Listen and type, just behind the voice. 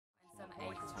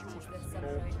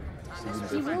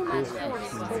So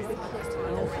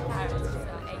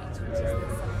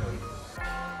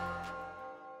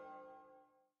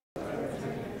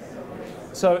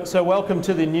welcome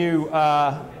to the new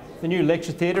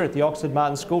lecture theatre at the Oxford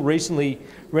Martin School, recently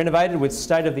renovated with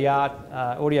state-of-the-art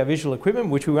audiovisual equipment,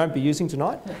 which we won't be using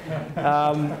tonight.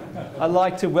 I'd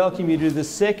like to welcome you to the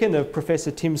second of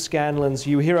Professor Tim Scanlon's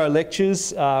Uehiro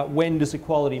lectures, When Does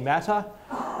Equality Matter?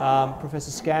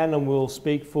 Professor Scanlon will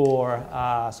speak for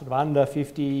sort of under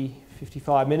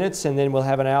 55 minutes, and then we'll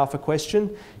have an hour for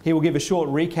question. He will give a short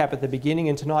recap at the beginning,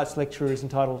 and tonight's lecture is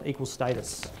entitled Equal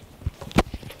Status.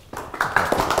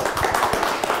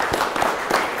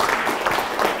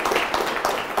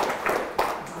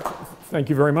 Thank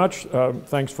you very much.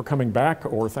 Thanks for coming back,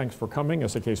 or thanks for coming,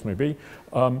 as the case may be.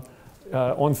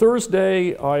 On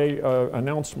Thursday, I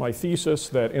announced my thesis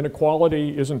that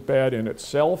inequality isn't bad in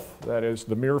itself. That is,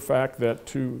 the mere fact that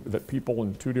people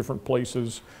in two different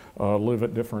places live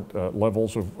at different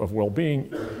levels of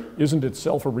well-being isn't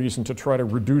itself a reason to try to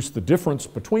reduce the difference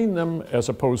between them, as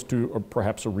opposed to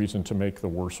perhaps a reason to make the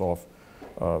worse off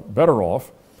better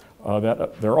off.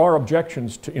 That there are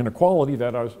objections to inequality,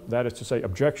 that is to say,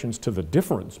 objections to the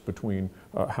difference between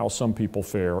how some people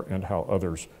fare and how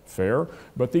others fare.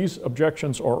 But these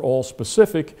objections are all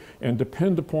specific and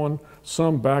depend upon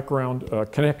some background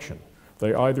connection.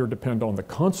 They either depend on the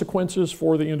consequences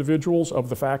for the individuals of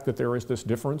the fact that there is this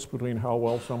difference between how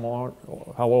well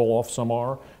off some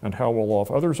are and how well off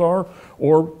others are,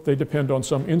 or they depend on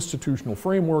some institutional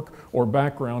framework or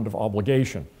background of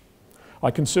obligation. I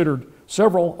considered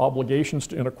several obligations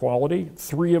to inequality,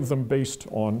 three of them based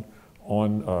on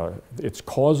its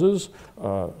causes.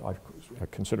 I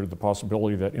considered the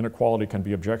possibility that inequality can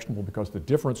be objectionable because the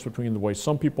difference between the way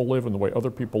some people live and the way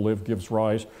other people live gives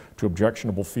rise to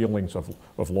objectionable feelings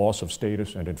of loss of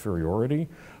status and inferiority.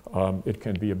 It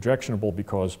can be objectionable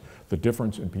because the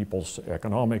difference in people's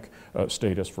economic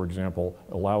status, for example,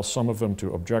 allows some of them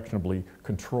to objectionably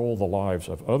control the lives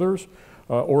of others.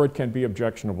 Or it can be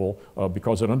objectionable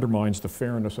because it undermines the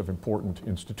fairness of important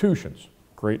institutions.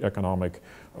 Great economic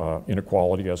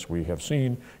inequality, as we have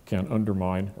seen, can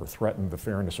undermine or threaten the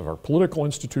fairness of our political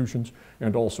institutions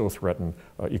and also threaten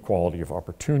equality of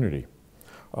opportunity.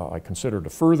 I considered a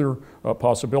further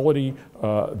possibility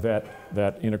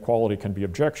that inequality can be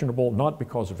objectionable, not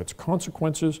because of its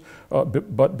consequences,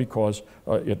 but because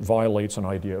it violates an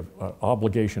idea of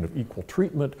obligation of equal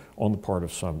treatment on the part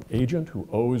of some agent who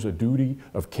owes a duty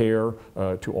of care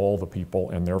to all the people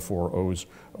and therefore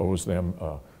owes them,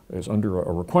 is under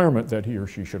a requirement that he or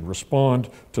she should respond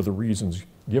to the reasons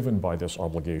given by this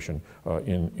obligation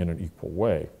in an equal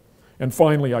way. And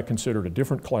finally, I considered a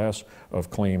different class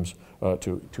of claims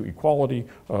to equality,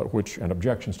 and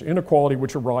objections to inequality,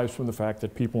 which arise from the fact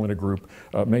that people in a group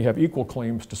may have equal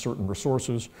claims to certain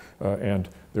resources, and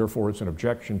therefore it's an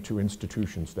objection to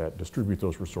institutions that distribute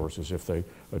those resources if they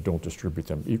don't distribute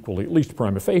them equally, at least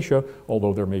prima facie,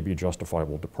 although there may be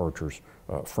justifiable departures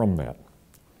from that.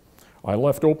 I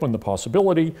left open the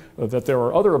possibility that there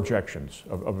are other objections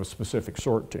of a specific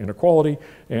sort to inequality,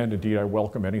 and indeed I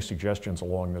welcome any suggestions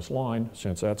along this line,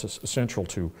 since that's essential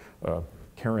to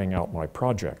carrying out my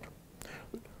project.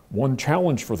 One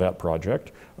challenge for that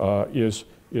project is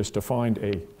to find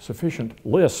a sufficient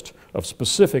list of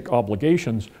specific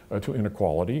obligations to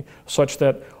inequality, such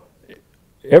that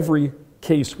every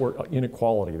case where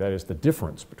inequality, that is the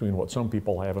difference between what some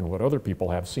people have and what other people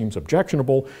have, seems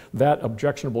objectionable, that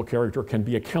objectionable character can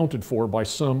be accounted for by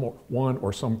someone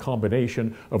or some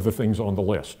combination of the things on the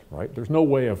list, right? There's no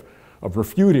way of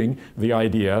refuting the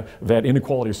idea that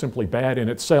inequality is simply bad in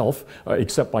itself,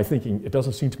 except by thinking it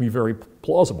doesn't seem to me very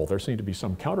plausible. There seem to be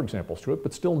some counterexamples to it,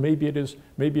 but still maybe it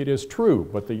is true.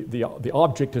 But the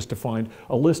object is to find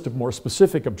a list of more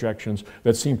specific objections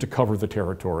that seem to cover the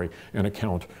territory and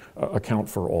account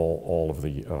for all of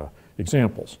the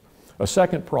examples. A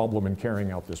second problem in carrying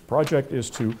out this project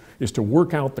is to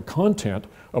work out the content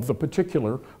of the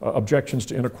particular objections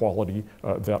to inequality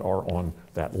that are on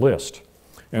that list.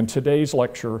 And today's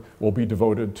lecture will be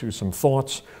devoted to some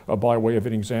thoughts by way of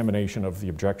an examination of the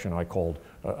objection I called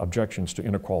objections to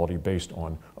inequality based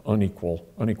on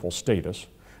unequal status.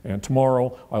 And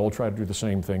tomorrow I will try to do the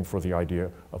same thing for the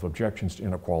idea of objections to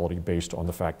inequality based on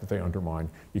the fact that they undermine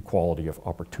equality of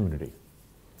opportunity.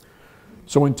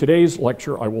 So in today's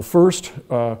lecture, I will first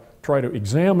try to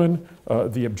examine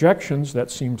the objections that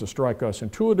seem to strike us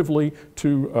intuitively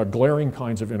to glaring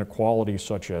kinds of inequality,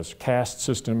 such as caste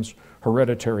systems,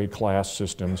 hereditary class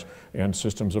systems, and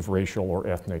systems of racial or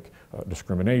ethnic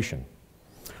discrimination.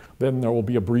 Then there will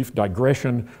be a brief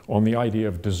digression on the idea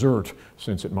of desert,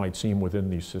 since it might seem within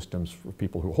these systems for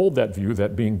people who hold that view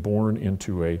that being born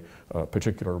into a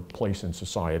particular place in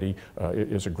society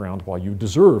is a ground why you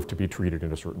deserve to be treated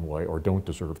in a certain way or don't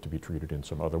deserve to be treated in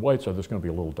some other way. So there's going to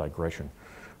be a little digression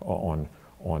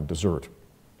on desert.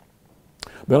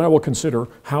 Then I will consider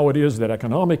how it is that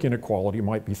economic inequality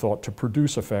might be thought to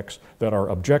produce effects that are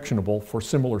objectionable for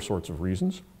similar sorts of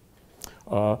reasons.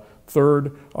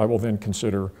 Third, I will then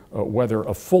consider whether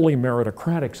a fully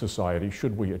meritocratic society,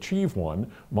 should we achieve one,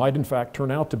 might in fact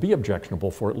turn out to be objectionable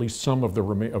for at least some of the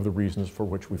reasons for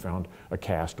which we found a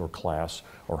caste or class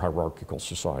or hierarchical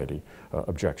society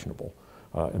objectionable.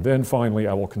 And then finally,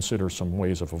 I will consider some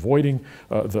ways of avoiding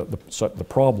the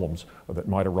problems that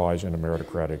might arise in a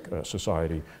meritocratic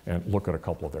society and look at a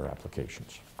couple of their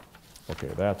applications. Okay,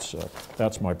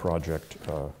 that's my project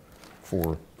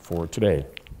for today.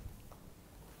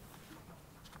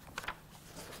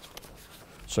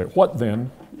 So what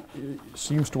then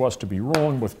seems to us to be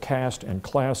wrong with caste and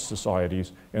class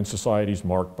societies and societies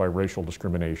marked by racial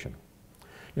discrimination?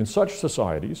 In such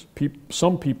societies,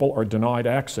 some people are denied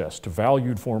access to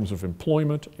valued forms of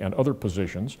employment and other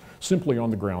positions simply on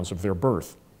the grounds of their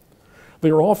birth. They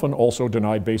are often also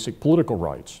denied basic political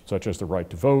rights, such as the right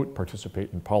to vote,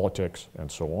 participate in politics, and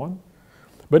so on.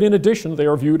 But in addition, they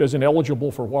are viewed as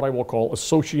ineligible for what I will call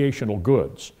associational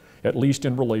goods, at least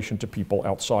in relation to people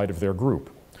outside of their group.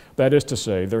 That is to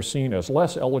say, they're seen as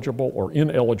less eligible or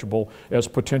ineligible as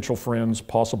potential friends,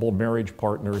 possible marriage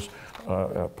partners,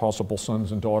 possible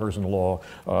sons and daughters-in-law,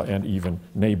 and even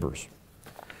neighbors.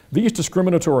 These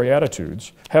discriminatory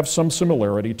attitudes have some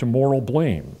similarity to moral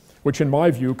blame, which in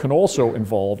my view can also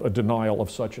involve a denial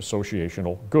of such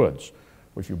associational goods.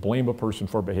 If you blame a person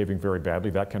for behaving very badly,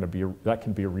 that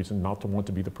can be a reason not to want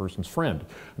to be the person's friend,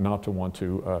 not to want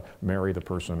to marry the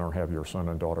person or have your son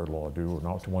and daughter-in-law do, or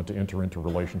not to want to enter into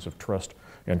relations of trust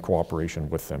and cooperation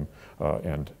with them,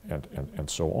 and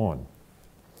so on.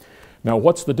 Now,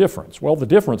 what's the difference? Well, the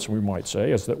difference, we might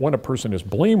say, is that when a person is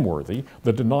blameworthy,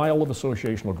 the denial of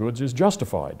associational goods is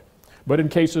justified. But in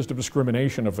cases of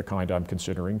discrimination of the kind I'm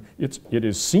considering, it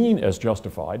is seen as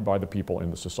justified by the people in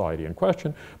the society in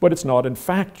question, but it's not in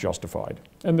fact justified.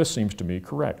 And this seems to me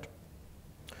correct.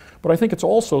 But I think it's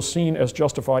also seen as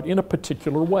justified in a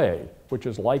particular way, which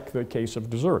is like the case of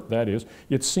desert. That is,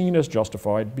 it's seen as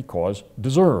justified because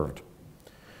deserved.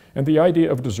 And the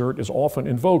idea of desert is often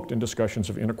invoked in discussions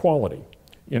of inequality.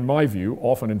 In my view,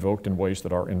 often invoked in ways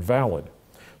that are invalid.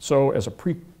 So as a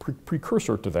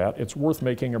precursor to that, it's worth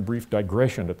making a brief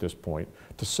digression at this point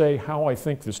to say how I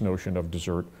think this notion of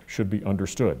desert should be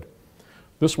understood.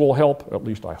 This will help, at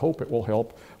least I hope it will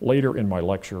help, later in my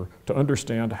lecture to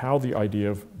understand how the idea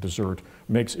of desert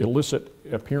makes illicit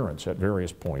appearance at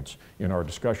various points in our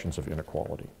discussions of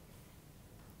inequality.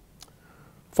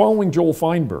 Following Joel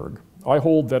Feinberg, I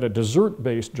hold that a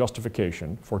desert-based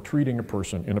justification for treating a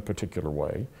person in a particular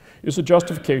way is a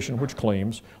justification which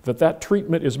claims that that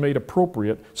treatment is made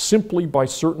appropriate simply by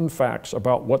certain facts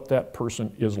about what that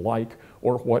person is like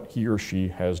or what he or she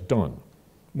has done.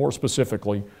 More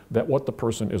specifically, that what the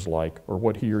person is like or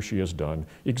what he or she has done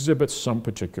exhibits some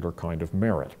particular kind of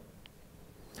merit.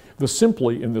 The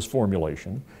simply in this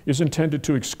formulation is intended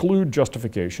to exclude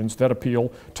justifications that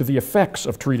appeal to the effects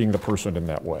of treating the person in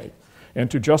that way, and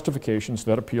to justifications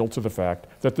that appeal to the fact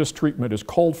that this treatment is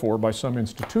called for by some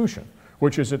institution,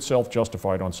 which is itself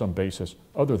justified on some basis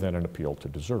other than an appeal to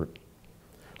desert.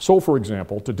 So, for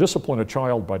example, to discipline a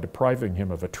child by depriving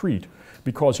him of a treat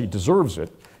because he deserves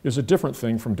it is a different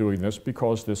thing from doing this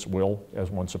because this will, as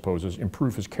one supposes,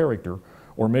 improve his character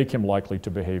or make him likely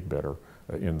to behave better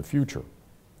in the future.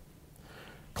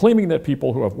 Claiming that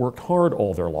people who have worked hard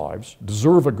all their lives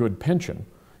deserve a good pension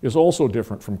is also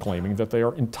different from claiming that they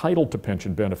are entitled to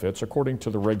pension benefits according to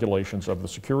the regulations of the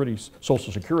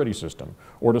Social Security system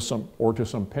or to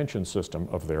some pension system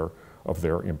of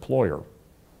their employer.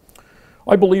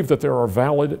 I believe that there are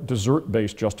valid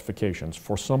desert-based justifications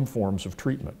for some forms of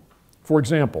treatment. For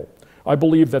example, I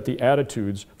believe that the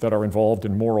attitudes that are involved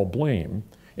in moral blame,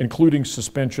 including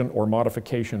suspension or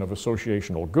modification of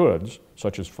associational goods,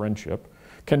 such as friendship,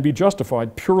 can be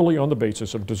justified purely on the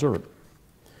basis of desert.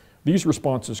 These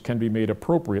responses can be made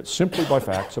appropriate simply by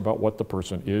facts about what the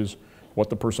person is, what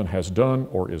the person has done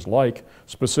or is like,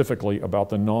 specifically about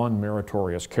the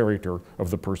non-meritorious character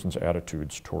of the person's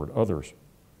attitudes toward others.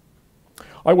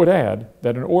 I would add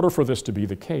that in order for this to be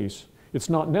the case, it's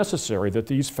not necessary that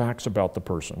these facts about the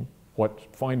person,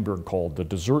 what Feinberg called the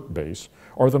desert base,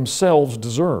 are themselves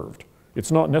deserved.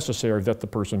 It's not necessary that the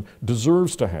person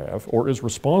deserves to have or is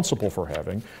responsible for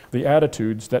having the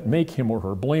attitudes that make him or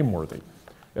her blameworthy.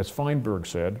 As Feinberg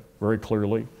said very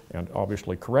clearly, and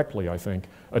obviously correctly, I think,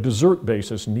 a desert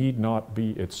basis need not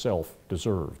be itself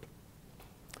deserved.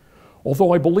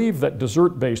 Although I believe that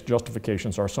desert-based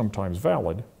justifications are sometimes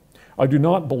valid, I do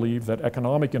not believe that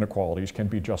economic inequalities can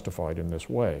be justified in this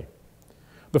way.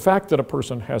 The fact that a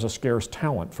person has a scarce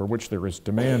talent for which there is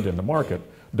demand in the market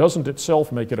doesn't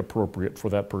itself make it appropriate for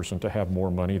that person to have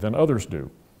more money than others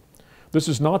do. This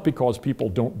is not because people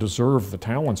don't deserve the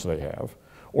talents they have,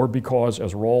 or because,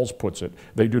 as Rawls puts it,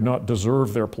 they do not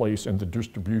deserve their place in the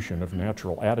distribution of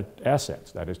natural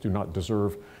assets, that is, do not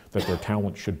deserve that their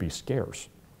talent should be scarce.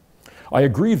 I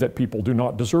agree that people do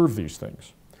not deserve these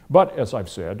things. But, as I've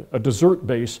said, a desert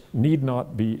base need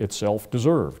not be itself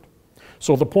deserved.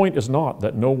 So the point is not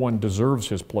that no one deserves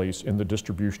his place in the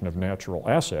distribution of natural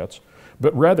assets,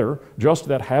 but rather just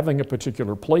that having a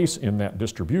particular place in that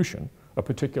distribution, a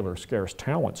particular scarce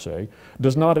talent, say,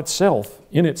 does not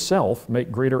in itself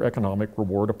make greater economic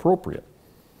reward appropriate.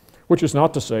 Which is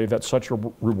not to say that such a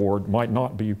reward might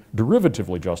not be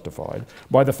derivatively justified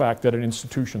by the fact that an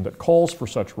institution that calls for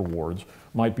such rewards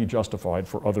might be justified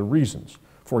for other reasons.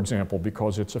 For example,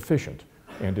 because it's efficient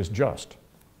and is just.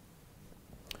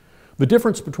 The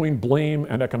difference between blame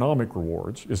and economic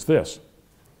rewards is this.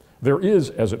 There is,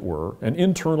 as it were, an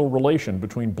internal relation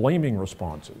between blaming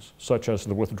responses, such as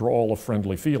the withdrawal of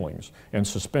friendly feelings and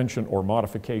suspension or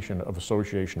modification of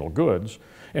associational goods,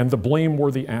 and the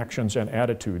blameworthy actions and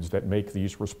attitudes that make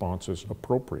these responses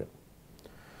appropriate.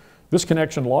 This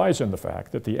connection lies in the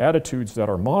fact that the attitudes that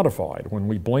are modified when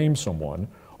we blame someone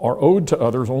are owed to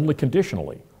others only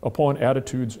conditionally upon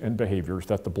attitudes and behaviors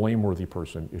that the blameworthy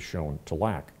person is shown to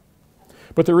lack.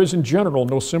 But there is in general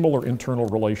no similar internal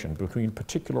relation between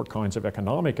particular kinds of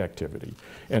economic activity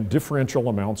and differential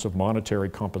amounts of monetary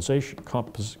compensation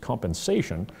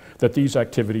that these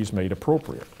activities made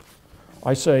appropriate.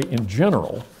 I say in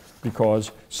general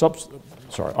because this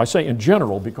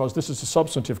is a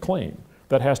substantive claim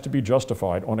that has to be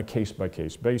justified on a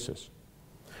case-by-case basis.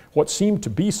 What seem to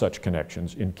be such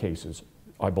connections in cases,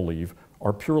 I believe,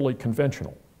 are purely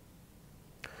conventional.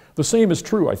 The same is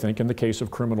true, I think, in the case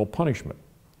of criminal punishment.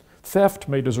 Theft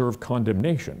may deserve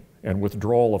condemnation and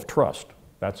withdrawal of trust.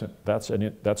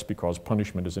 That's because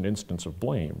punishment is an instance of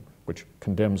blame, which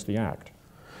condemns the act.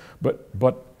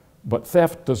 But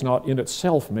theft does not in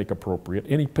itself make appropriate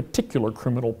any particular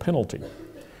criminal penalty.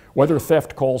 Whether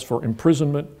theft calls for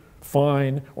imprisonment,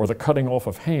 fine, or the cutting off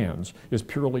of hands is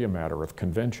purely a matter of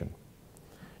convention.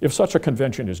 If such a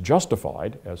convention is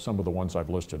justified, as some of the ones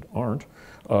I've listed aren't,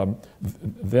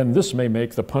 then this may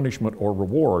make the punishment or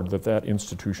reward that that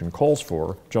institution calls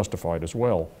for justified as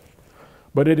well.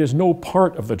 But it is no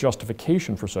part of the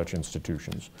justification for such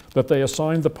institutions that they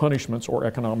assign the punishments or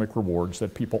economic rewards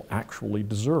that people actually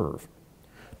deserve.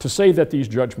 To say that these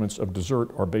judgments of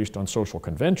desert are based on social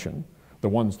convention,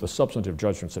 the substantive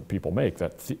judgments that people make,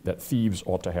 that thieves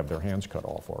ought to have their hands cut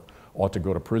off or ought to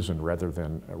go to prison rather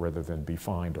than be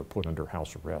fined or put under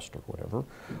house arrest or whatever.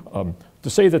 To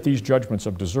say that these judgments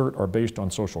of desert are based on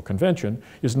social convention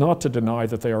is not to deny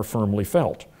that they are firmly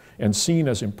felt and seen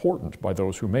as important by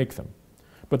those who make them.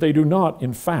 But they do not,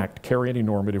 in fact, carry any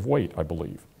normative weight, I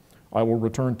believe. I will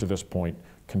return to this point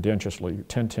tendentiously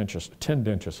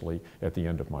at the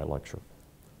end of my lecture.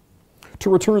 To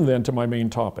return then to my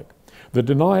main topic, the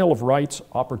denial of rights,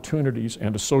 opportunities,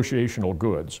 and associational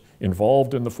goods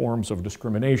involved in the forms of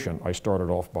discrimination I started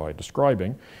off by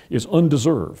describing is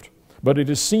undeserved, but it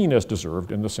is seen as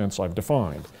deserved in the sense I've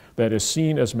defined, that is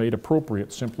seen as made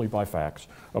appropriate simply by facts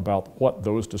about what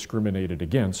those discriminated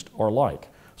against are like,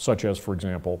 such as, for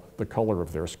example, the color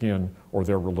of their skin or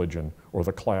their religion or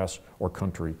the class or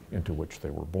country into which they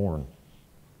were born.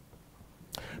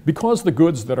 Because the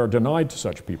goods that are denied to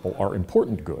such people are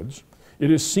important goods, it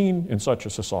is seen in such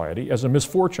a society as a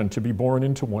misfortune to be born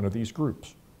into one of these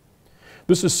groups.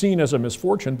 This is seen as a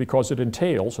misfortune because it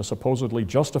entails a supposedly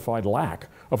justified lack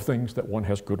of things that one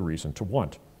has good reason to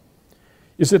want.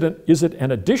 Is it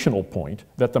an additional point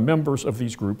that the members of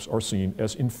these groups are seen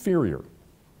as inferior?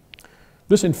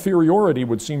 This inferiority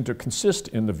would seem to consist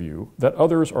in the view that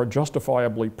others are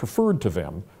justifiably preferred to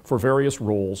them for various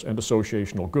roles and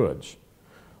associational goods,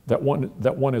 that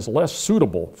one is less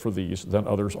suitable for these than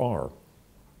others are.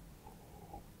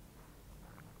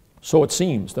 So it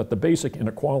seems that the basic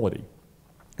inequality,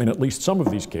 in at least some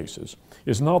of these cases,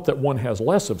 is not that one has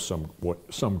less of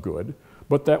some good,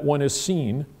 but that one is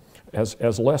seen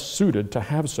as less suited to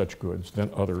have such goods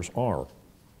than others are.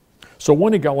 So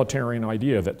one egalitarian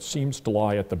idea that seems to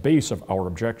lie at the base of our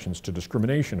objections to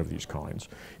discrimination of these kinds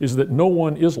is that no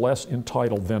one is less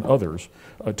entitled than others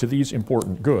to these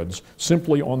important goods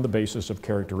simply on the basis of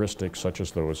characteristics such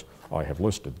as those I have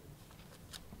listed.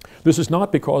 This is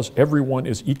not because everyone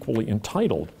is equally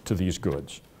entitled to these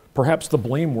goods. Perhaps the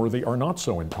blameworthy are not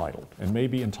so entitled, and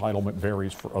maybe entitlement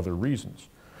varies for other reasons.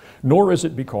 Nor is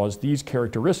it because these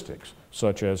characteristics,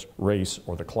 such as race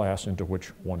or the class into which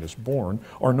one is born,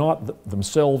 are not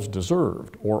themselves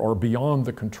deserved or are beyond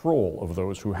the control of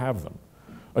those who have them.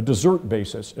 A desert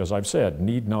basis, as I've said,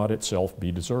 need not itself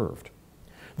be deserved.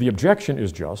 The objection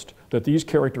is just that these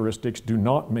characteristics do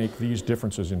not make these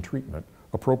differences in treatment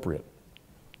appropriate.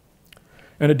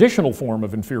 An additional form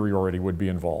of inferiority would be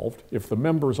involved if the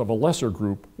members of a lesser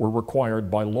group were required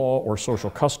by law or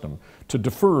social custom to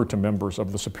defer to members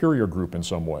of the superior group in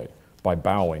some way, by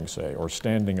bowing, say, or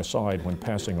standing aside when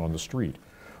passing on the street,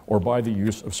 or by the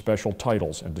use of special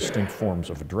titles and distinct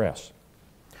forms of address.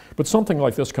 But something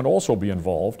like this can also be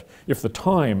involved if the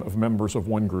time of members of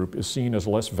one group is seen as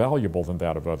less valuable than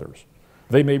that of others.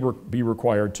 They may be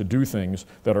required to do things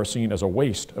that are seen as a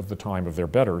waste of the time of their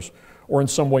betters, or in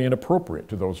some way inappropriate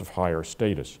to those of higher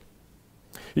status.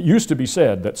 It used to be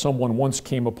said that someone once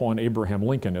came upon Abraham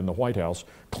Lincoln in the White House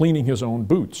cleaning his own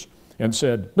boots and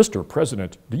said, "Mr.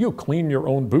 President, do you clean your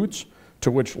own boots?" To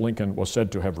which Lincoln was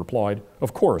said to have replied,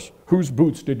 "Of course, whose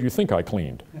boots did you think I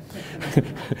cleaned?"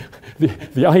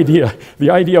 the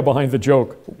idea behind the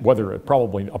joke, whether it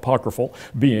probably apocryphal,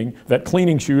 being that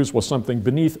cleaning shoes was something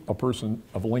beneath a person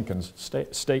of Lincoln's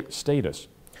status.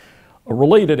 A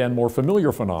related and more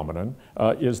familiar phenomenon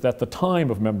is that the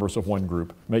time of members of one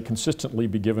group may consistently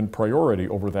be given priority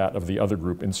over that of the other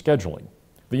group in scheduling,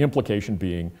 the implication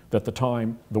being that the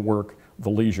time, the work, the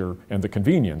leisure, and the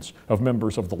convenience of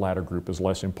members of the latter group is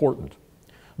less important.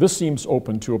 This seems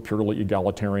open to a purely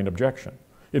egalitarian objection.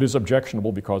 It is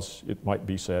objectionable because it might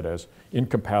be said as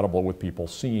incompatible with people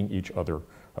seeing each other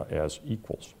as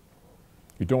equals.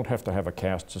 You don't have to have a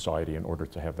caste society in order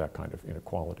to have that kind of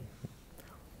inequality.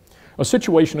 A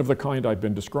situation of the kind I've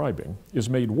been describing is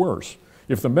made worse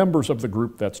if the members of the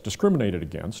group that's discriminated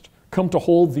against come to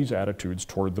hold these attitudes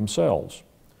toward themselves.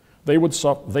 They would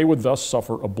thus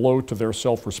suffer a blow to their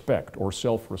self-respect or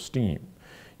self-esteem,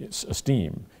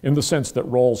 in the sense that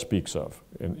Rawls speaks of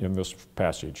in this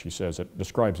passage. He says it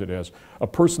describes it as a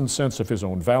person's sense of his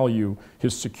own value,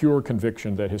 his secure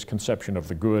conviction that his conception of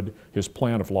the good, his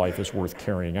plan of life is worth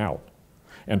carrying out,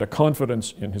 and a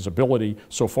confidence in his ability,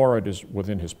 so far it is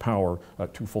within his power,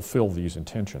 to fulfill these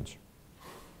intentions.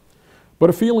 But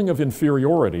a feeling of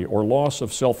inferiority or loss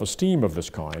of self-esteem of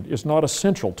this kind is not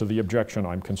essential to the objection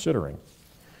I'm considering.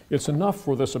 It's enough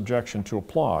for this objection to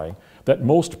apply that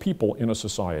most people in a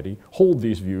society hold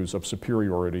these views of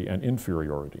superiority and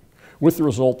inferiority, with the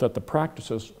result that the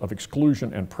practices of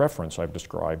exclusion and preference I've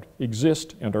described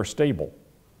exist and are stable.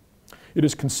 It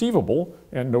is conceivable,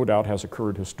 and no doubt has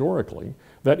occurred historically,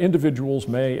 that individuals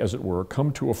may, as it were,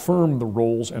 come to affirm the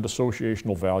roles and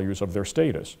associational values of their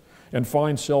status, and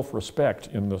find self-respect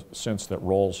in the sense that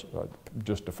Rawls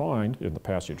just defined in the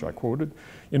passage I quoted,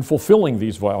 in fulfilling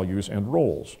these values and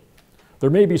roles. There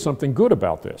may be something good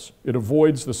about this. It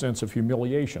avoids the sense of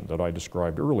humiliation that I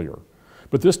described earlier.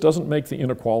 But this doesn't make the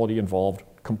inequality involved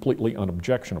completely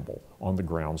unobjectionable on the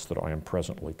grounds that I am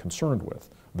presently concerned with.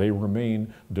 They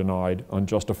remain denied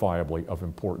unjustifiably of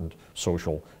important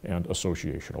social and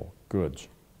associational goods.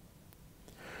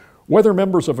 Whether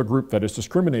members of a group that is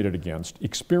discriminated against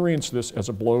experience this as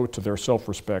a blow to their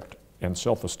self-respect and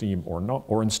self-esteem or not,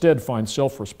 or instead find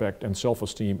self-respect and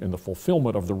self-esteem in the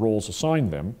fulfillment of the roles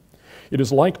assigned them, it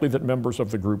is likely that members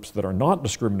of the groups that are not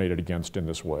discriminated against in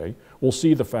this way will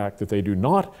see the fact that they do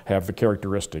not have the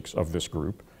characteristics of this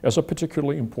group as a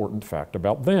particularly important fact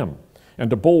about them,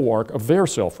 and a bulwark of their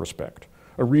self-respect,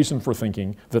 a reason for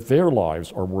thinking that their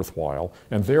lives are worthwhile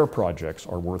and their projects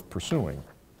are worth pursuing.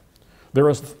 There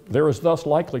is thus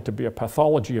likely to be a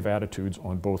pathology of attitudes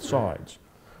on both sides,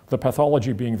 the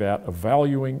pathology being that of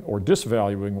valuing or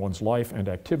disvaluing one's life and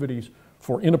activities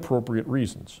for inappropriate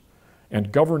reasons,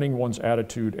 and governing one's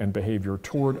attitude and behavior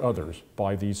toward others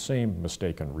by these same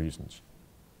mistaken reasons.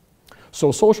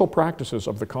 So social practices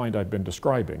of the kind I've been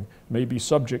describing may be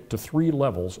subject to three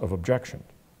levels of objection.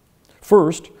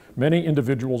 First, many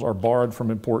individuals are barred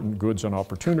from important goods and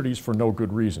opportunities for no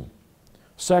good reason.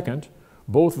 Second,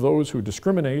 both those who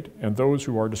discriminate and those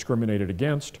who are discriminated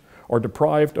against are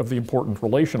deprived of the important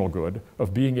relational good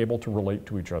of being able to relate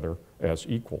to each other as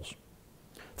equals.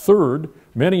 Third,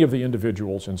 many of the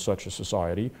individuals in such a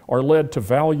society are led to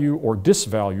value or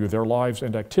disvalue their lives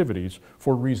and activities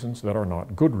for reasons that are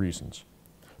not good reasons.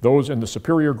 Those in the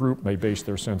superior group may base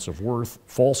their sense of worth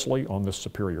falsely on this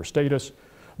superior status.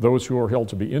 Those who are held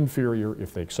to be inferior,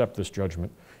 if they accept this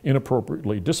judgment,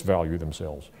 inappropriately disvalue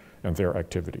themselves and their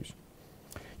activities.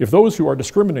 If those who are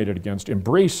discriminated against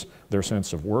base their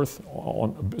sense of worth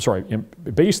on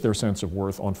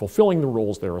fulfilling the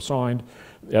roles they're assigned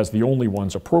as the only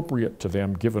ones appropriate to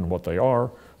them given what they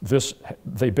are,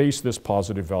 they base this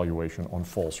positive valuation on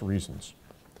false reasons.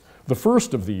 The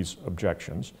first of these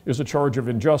objections is a charge of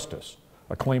injustice,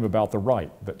 a claim about the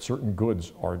right that certain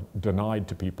goods are denied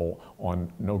to people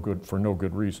for no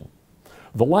good reason.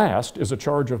 The last is a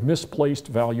charge of misplaced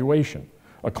valuation,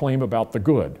 a claim about the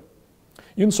good.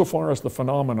 Insofar as the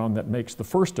phenomenon that makes the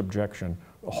first objection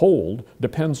hold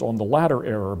depends on the latter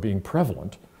error being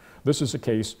prevalent, this is a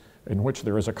case in which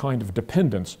there is a kind of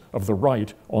dependence of the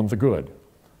right on the good.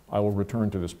 I will return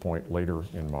to this point later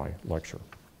in my lecture.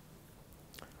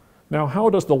 Now, how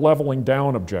does the leveling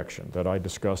down objection that I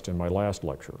discussed in my last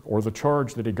lecture, or the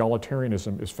charge that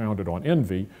egalitarianism is founded on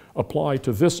envy, apply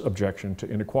to this objection to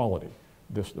inequality,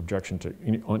 this objection to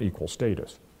unequal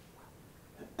status?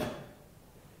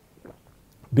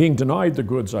 Being denied the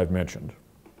goods I've mentioned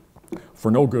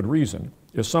for no good reason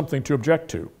is something to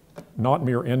object to, not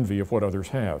mere envy of what others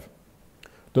have.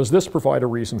 Does this provide a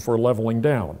reason for leveling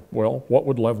down? Well, what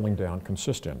would leveling down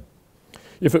consist in?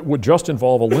 If it would just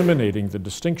involve eliminating the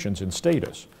distinctions in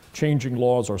status, changing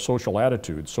laws or social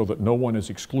attitudes so that no one is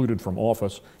excluded from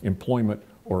office, employment,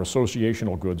 or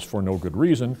associational goods for no good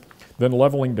reason, then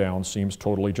leveling down seems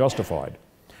totally justified.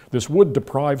 This would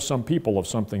deprive some people of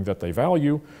something that they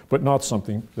value, but not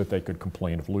something that they could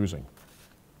complain of losing.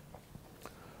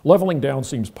 Leveling down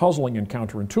seems puzzling and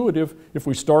counterintuitive if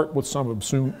we start with some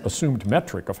assumed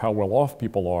metric of how well off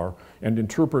people are and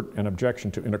interpret an objection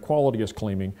to inequality as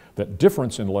claiming that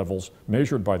difference in levels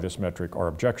measured by this metric are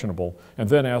objectionable, and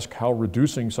then ask how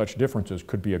reducing such differences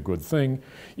could be a good thing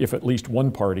if at least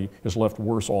one party is left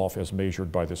worse off as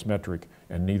measured by this metric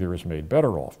and neither is made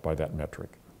better off by that metric.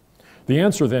 The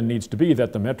answer then needs to be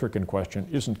that the metric in question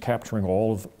isn't capturing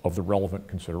all of the relevant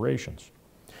considerations.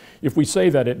 If we say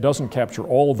that it doesn't capture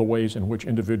all of the ways in which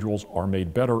individuals are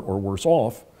made better or worse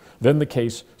off, then the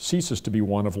case ceases to be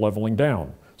one of leveling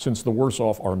down, since the worse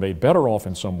off are made better off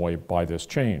in some way by this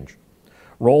change.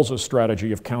 Rawls's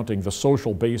strategy of counting the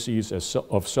social bases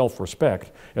of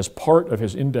self-respect as part of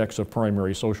his index of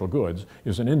primary social goods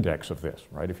is an index of this,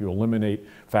 right? If you eliminate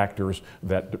factors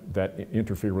that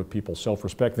interfere with people's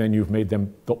self-respect, then you've made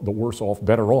them the worse off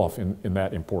better off in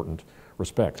that important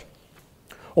respect.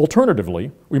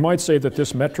 Alternatively, we might say that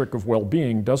this metric of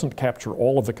well-being doesn't capture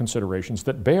all of the considerations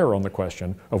that bear on the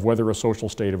question of whether a social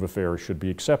state of affairs should be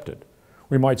accepted.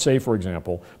 We might say, for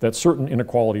example, that certain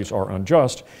inequalities are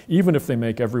unjust, even if they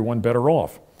make everyone better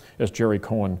off, as Jerry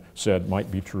Cohen said might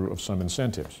be true of some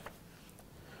incentives.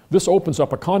 This opens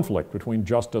up a conflict between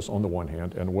justice on the one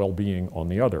hand and well-being on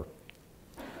the other.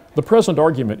 The present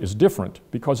argument is different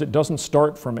because it doesn't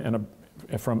start from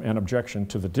an objection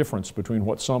to the difference between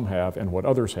what some have and what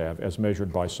others have as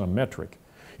measured by some metric.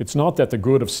 It's not that the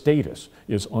good of status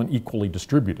is unequally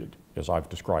distributed, as I've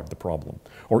described the problem,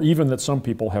 or even that some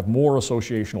people have more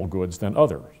associational goods than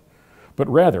others. But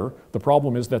rather, the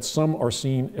problem is that some are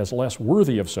seen as less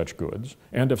worthy of such goods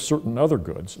and of certain other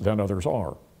goods than others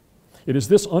are. It is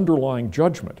this underlying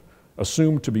judgment,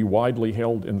 assumed to be widely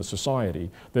held in the society,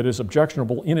 that is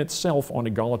objectionable in itself on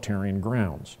egalitarian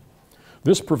grounds.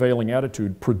 This prevailing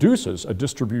attitude produces a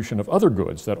distribution of other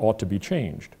goods that ought to be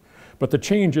changed. But the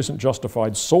change isn't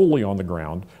justified solely on the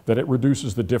ground that it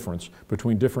reduces the difference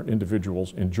between different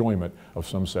individuals' enjoyment of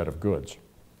some set of goods.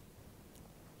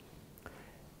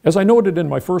 As I noted in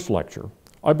my first lecture,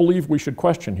 I believe we should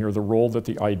question here the role that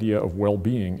the idea of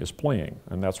well-being is playing,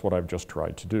 and that's what I've just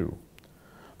tried to do.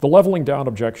 The leveling down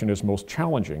objection is most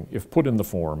challenging if put in the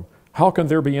form, how can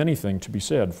there be anything to be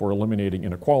said for eliminating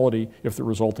inequality if the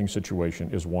resulting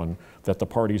situation is one that the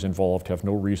parties involved have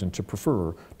no reason to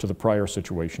prefer to the prior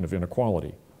situation of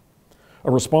inequality?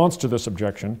 A response to this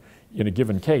objection in a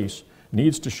given case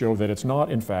needs to show that it's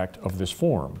not in fact of this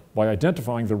form by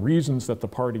identifying the reasons that the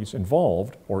parties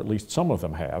involved, or at least some of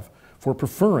them have, for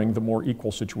preferring the more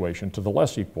equal situation to the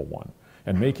less equal one,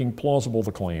 and making plausible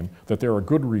the claim that there are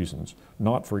good reasons,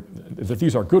 that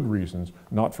these are good reasons,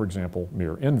 not, for example,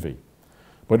 mere envy.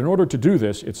 But in order to do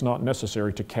this, it's not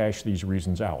necessary to cash these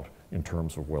reasons out in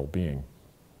terms of well-being.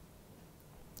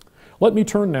 Let me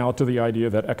turn now to the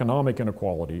idea that economic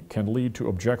inequality can lead to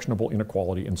objectionable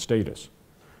inequality in status.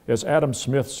 As Adam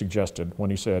Smith suggested when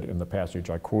he said in the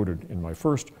passage I quoted in my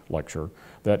first lecture,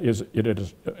 that it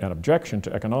is an objection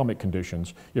to economic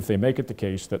conditions if they make it the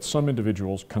case that some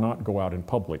individuals cannot go out in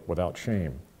public without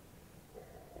shame.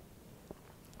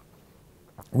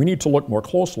 We need to look more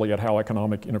closely at how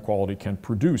economic inequality can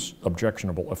produce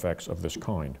objectionable effects of this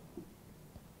kind.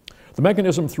 The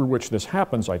mechanism through which this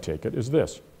happens, I take it, is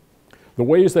this. The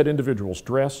ways that individuals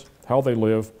dress, how they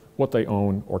live, what they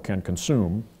own or can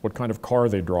consume, what kind of car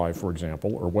they drive, for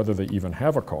example, or whether they even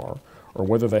have a car, or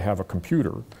whether they have a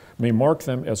computer, may mark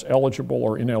them as eligible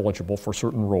or ineligible for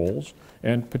certain roles,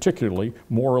 and particularly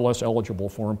more or less eligible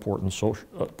for important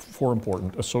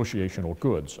associational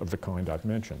goods of the kind I've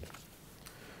mentioned.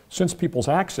 Since people's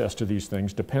access to these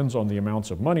things depends on the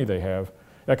amounts of money they have,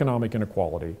 economic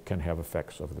inequality can have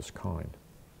effects of this kind.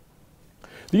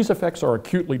 These effects are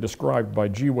acutely described by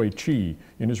Ji-Wei Qi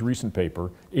in his recent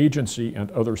paper, Agency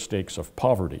and Other Stakes of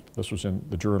Poverty. This was in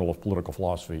the Journal of Political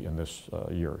Philosophy in this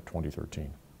year,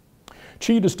 2013.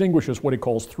 Qi distinguishes what he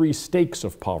calls 3 stakes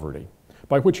of poverty,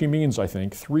 by which he means, I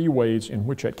think, 3 ways in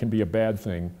which it can be a bad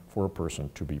thing for a person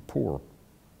to be poor.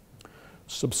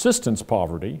 Subsistence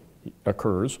poverty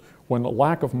occurs when the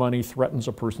lack of money threatens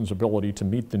a person's ability to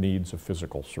meet the needs of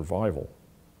physical survival.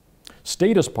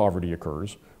 Status poverty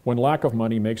occurs when lack of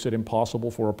money makes it impossible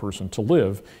for a person to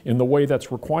live in the way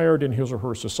that's required in his or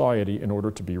her society in order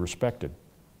to be respected.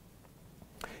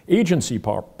 Agency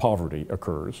poverty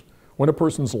occurs when a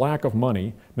person's lack of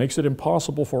money makes it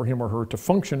impossible for him or her to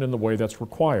function in the way that's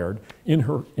required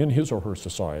in his or her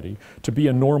society to be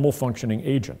a normal functioning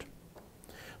agent.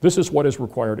 This is what is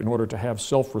required in order to have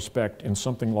self-respect in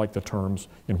something like the terms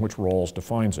in which Rawls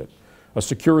defines it: a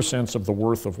secure sense of the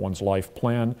worth of one's life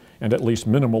plan and at least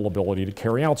minimal ability to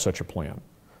carry out such a plan.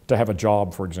 To have a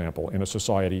job, for example, in a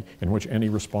society in which any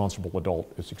responsible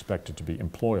adult is expected to be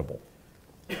employable.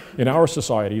 In our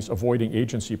societies, avoiding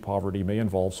agency poverty may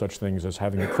involve such things as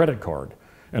having a credit card,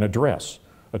 an address,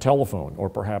 a telephone, or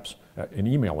perhaps an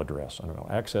email address, I don't know,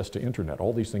 access to internet.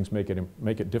 All these things make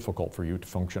it difficult for you to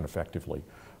function effectively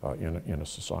in a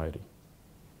society.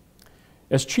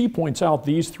 As Qi points out,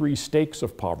 these 3 stakes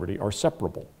of poverty are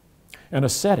separable. An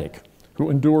ascetic who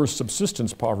endures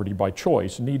subsistence poverty by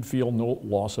choice need feel no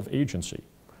loss of agency,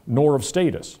 nor of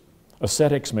status.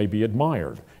 Ascetics may be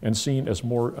admired and seen as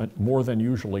more than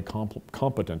usually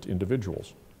competent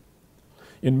individuals.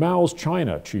 In Mao's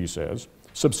China, Qi says,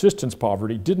 subsistence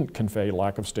poverty didn't convey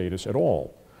lack of status at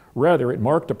all. Rather, it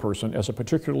marked a person as a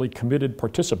particularly committed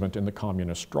participant in the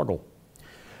communist struggle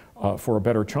for a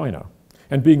better China.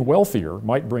 And being wealthier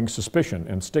might bring suspicion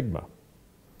and stigma.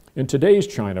 In today's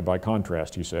China, by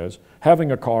contrast, he says,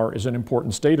 having a car is an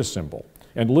important status symbol,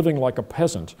 and living like a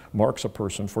peasant marks a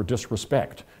person for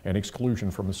disrespect and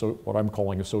exclusion from what I'm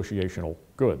calling associational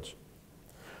goods.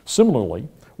 Similarly,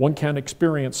 one can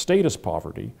experience status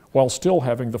poverty while still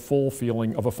having the full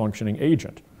feeling of a functioning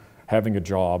agent, having a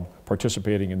job,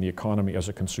 participating in the economy as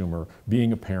a consumer,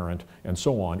 being a parent, and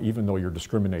so on, even though you're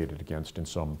discriminated against in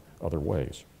some other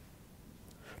ways.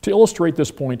 To illustrate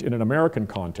this point in an American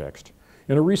context,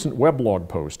 in a recent weblog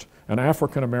post, an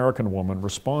African-American woman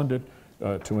responded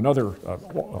to another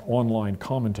online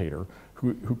commentator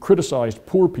who criticized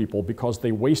poor people because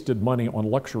they wasted money on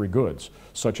luxury goods,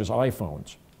 such as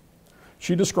iPhones.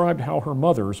 She described how her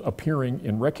mother's appearing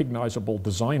in recognizable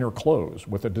designer clothes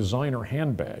with a designer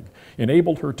handbag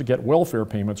enabled her to get welfare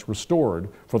payments restored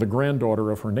for the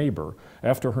granddaughter of her neighbor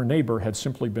after her neighbor had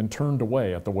simply been turned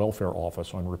away at the welfare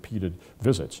office on repeated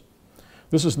visits.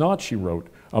 This is not, she wrote,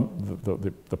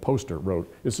 the poster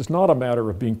wrote, this is not a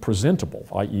matter of being presentable,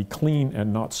 i.e. clean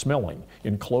and not smelling,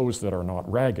 in clothes that are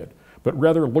not ragged, but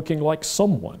rather looking like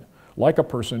someone, like a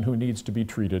person who needs to be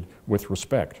treated with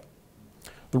respect.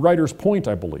 The writer's point,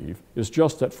 I believe, is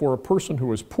just that for a person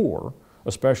who is poor,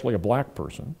 especially a black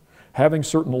person, having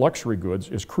certain luxury goods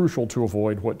is crucial to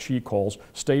avoid what Qi calls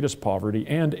status poverty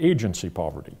and agency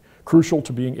poverty, crucial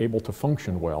to being able to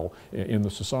function well in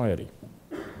the society.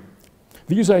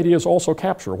 These ideas also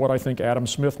capture what I think Adam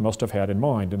Smith must have had in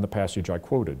mind in the passage I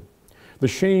quoted. The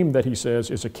shame that he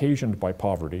says is occasioned by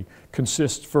poverty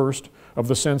consists first of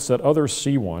the sense that others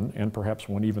see one, and perhaps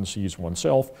one even sees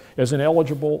oneself, as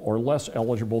ineligible or less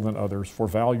eligible than others for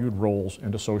valued roles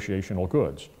and associational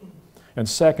goods. And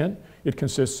second, it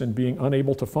consists in being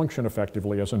unable to function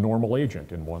effectively as a normal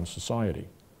agent in one's society.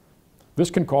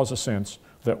 This can cause a sense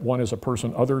that one is a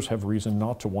person others have reason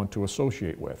not to want to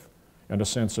associate with, and a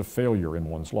sense of failure in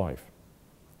one's life.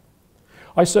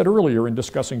 I said earlier in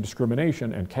discussing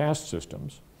discrimination and caste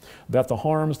systems that the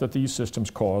harms that these systems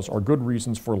cause are good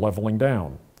reasons for leveling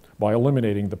down by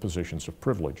eliminating the positions of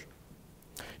privilege.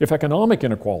 If economic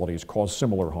inequalities cause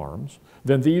similar harms,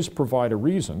 then these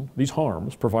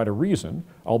harms provide a reason,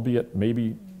 albeit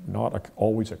maybe not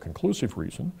always a conclusive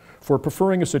reason, for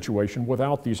preferring a situation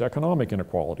without these economic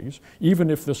inequalities, even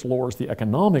if this lowers the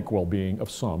economic well-being of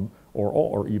some or all,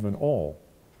 or even all.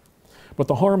 But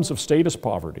the harms of status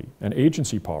poverty and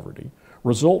agency poverty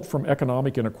result from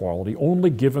economic inequality only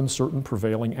given certain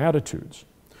prevailing attitudes.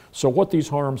 So what these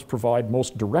harms provide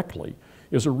most directly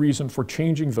is a reason for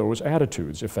changing those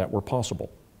attitudes, if that were possible.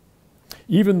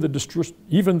 Even if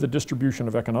the distribution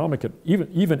of economic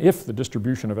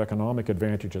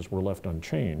advantages were left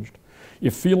unchanged,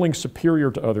 if feeling superior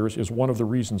to others is one of the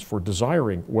reasons for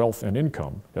desiring wealth and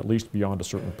income, at least beyond a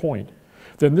certain point,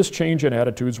 then this change in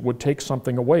attitudes would take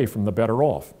something away from the better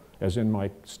off, as in my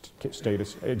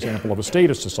example of a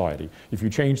status society. If you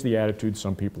change the attitude,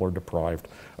 some people are deprived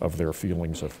of their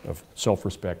feelings of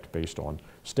self-respect based on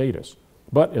status.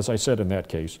 But as I said in that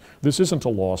case, this isn't a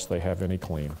loss they have any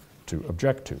claim to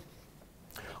object to.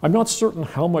 I'm not certain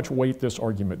how much weight this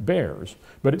argument bears,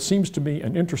 but it seems to me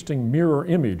an interesting mirror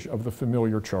image of the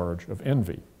familiar charge of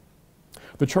envy.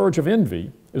 The charge of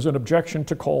envy is an objection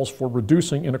to calls for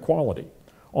reducing inequality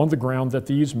on the ground that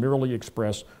these merely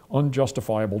express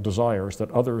unjustifiable desires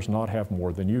that others not have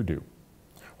more than you do.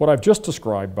 What I've just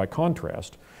described, by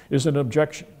contrast, is an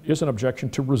objection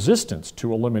to resistance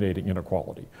to eliminating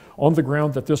inequality, on the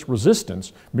ground that this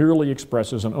resistance merely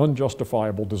expresses an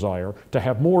unjustifiable desire to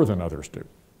have more than others do.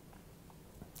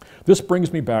 This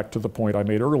brings me back to the point I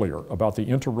made earlier about the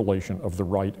interrelation of the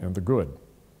right and the good.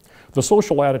 The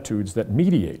social attitudes that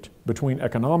mediate between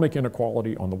economic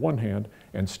inequality on the one hand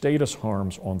and status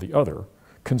harms on the other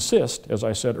consist, as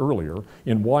I said earlier,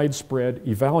 in widespread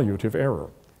evaluative error.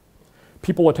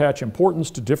 People attach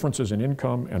importance to differences in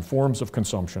income and forms of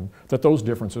consumption that those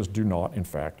differences do not, in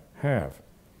fact, have.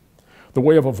 The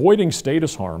way of avoiding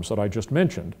status harms that I just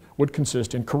mentioned would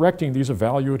consist in correcting these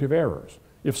evaluative errors,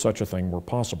 if such a thing were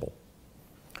possible.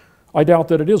 I doubt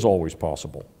that it is always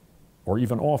possible, or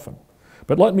even often.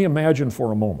 But let me imagine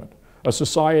for a moment a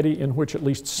society in which at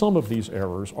least some of these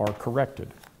errors are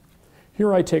corrected.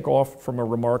 Here I take off from a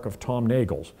remark of Tom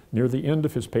Nagel's near the end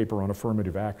of his paper on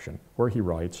affirmative action, where he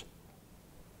writes,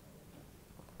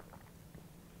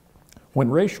 "When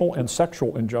racial and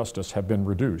sexual injustice have been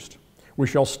reduced, we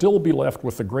shall still be left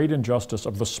with the great injustice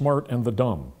of the smart and the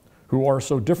dumb, who are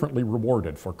so differently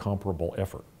rewarded for comparable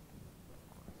effort."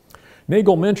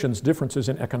 Nagel mentions differences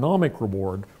in economic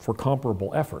reward for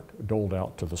comparable effort doled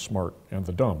out to the smart and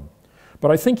the dumb.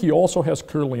 But I think he also has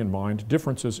clearly in mind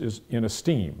differences in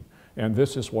esteem, and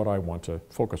this is what I want to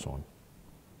focus on.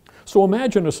 So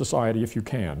imagine a society, if you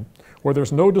can, where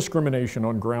there's no discrimination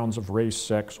on grounds of race,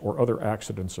 sex, or other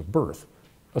accidents of birth,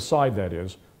 aside, that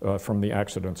is, from the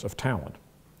accidents of talent.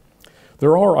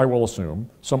 There are, I will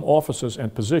assume, some offices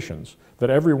and positions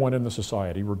that everyone in the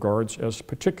society regards as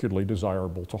particularly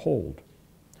desirable to hold.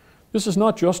 This is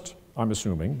not just, I'm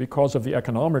assuming, because of the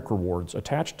economic rewards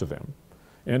attached to them.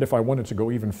 And if I wanted to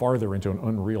go even farther into an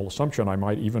unreal assumption, I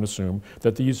might even assume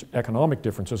that these economic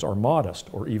differences are modest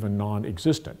or even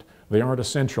non-existent. They aren't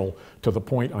essential to the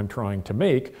point I'm trying to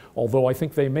make, although I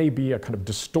think they may be a kind of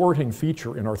distorting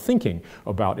feature in our thinking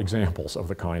about examples of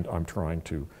the kind I'm trying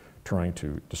to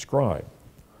describe.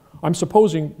 I'm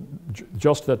supposing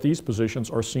just that these positions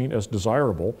are seen as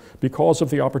desirable because of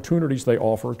the opportunities they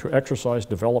offer to exercise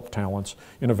developed talents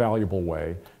in a valuable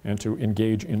way and to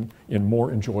engage in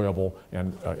more enjoyable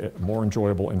and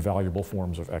valuable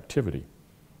forms of activity.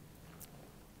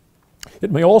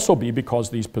 It may also be because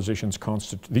these positions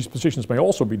may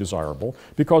also be desirable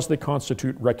because they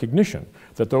constitute recognition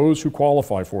that those who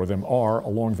qualify for them are,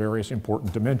 along various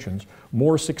important dimensions,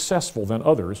 more successful than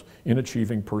others in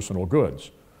achieving personal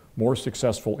goods, more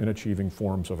successful in achieving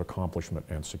forms of accomplishment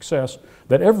and success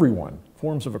that everyone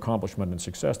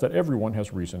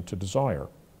has reason to desire.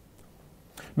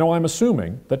 Now, I'm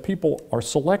assuming that people are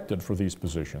selected for these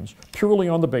positions purely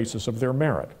on the basis of their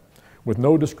merit, with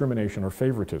no discrimination or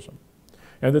favoritism,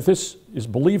 and that this is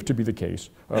believed to be the case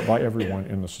by everyone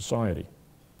in the society.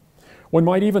 One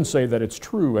might even say that it's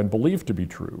true and believed to be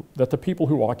true that the people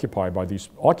who occupy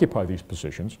these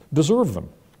positions deserve them.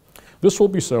 This will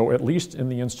be so at least in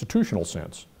the institutional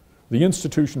sense. The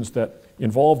institutions that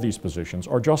involve these positions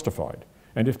are justified,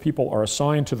 and if people are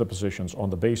assigned to the positions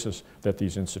on the basis that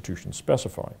these institutions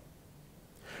specify.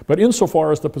 But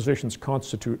insofar as the positions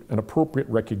constitute an appropriate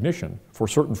recognition for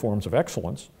certain forms of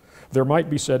excellence, they might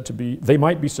be said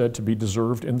to be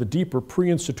deserved in the deeper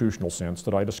pre-institutional sense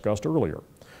that I discussed earlier.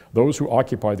 Those who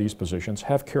occupy these positions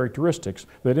have characteristics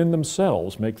that in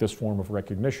themselves make this form of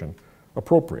recognition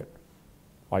appropriate.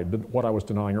 What I was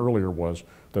denying earlier was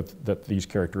that these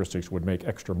characteristics would make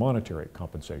extra monetary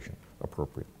compensation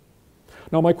appropriate.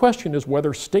 Now, my question is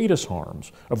whether status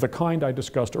harms of the kind I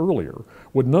discussed earlier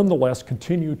would nonetheless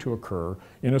continue to occur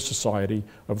in a society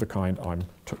of the kind I'm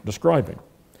describing.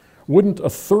 Wouldn't a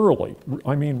thoroughly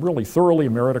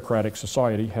meritocratic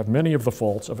society have many of the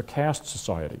faults of a caste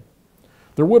society?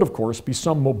 There would, of course, be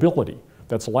some mobility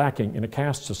that's lacking in a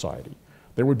caste society.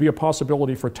 There would be a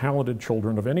possibility for talented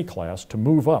children of any class to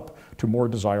move up to more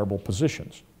desirable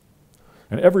positions.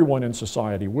 And everyone in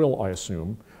society will, I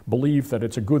assume, believe that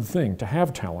it's a good thing to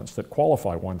have talents that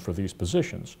qualify one for these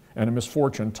positions, and a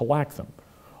misfortune to lack them.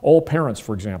 All parents,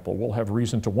 for example, will have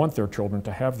reason to want their children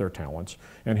to have their talents,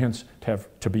 and hence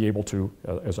to be able to,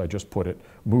 as I just put it,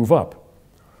 move up.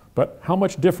 But how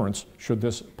much difference should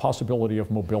this possibility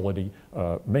of mobility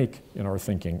make in our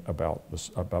thinking about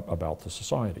the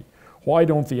society? Why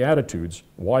don't the attitudes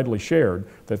widely shared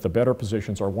that the better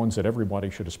positions are ones that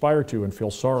everybody should aspire to and feel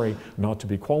sorry not to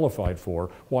be qualified for,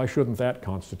 why shouldn't that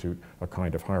constitute a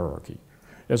kind of hierarchy?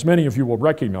 As many of you will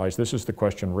recognize, this is the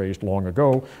question raised long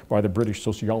ago by the British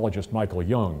sociologist Michael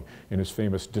Young in his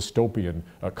famous dystopian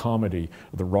comedy,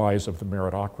 The Rise of the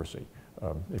Meritocracy.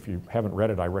 If you haven't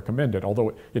read it, I recommend it,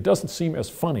 although it doesn't seem as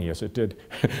funny as it did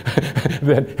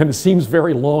then, and it seems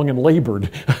very long and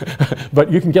labored,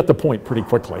 but you can get the point pretty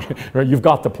quickly. Right? You've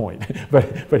got the point.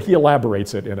 But he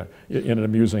elaborates it in an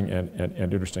amusing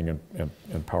and interesting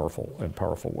and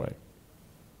powerful way.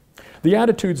 The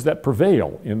attitudes that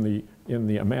prevail in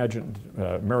the imagined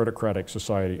meritocratic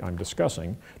society I'm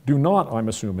discussing do not, I'm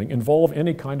assuming, involve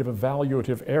any kind of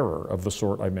evaluative error of the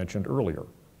sort I mentioned earlier.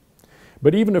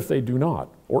 But even if they do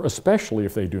not, or especially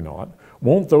if they do not,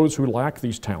 won't those who lack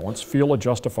these talents feel a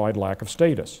justified lack of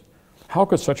status? How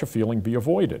could such a feeling be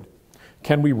avoided?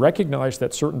 Can we recognize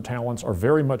that certain talents are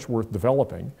very much worth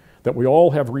developing, that we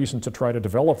all have reason to try to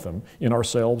develop them in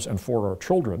ourselves and for our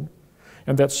children,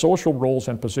 and that social roles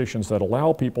and positions that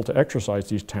allow people to exercise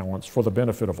these talents for the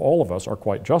benefit of all of us are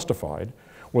quite justified,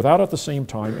 without at the same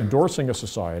time endorsing a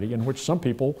society in which some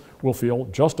people will feel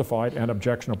justified and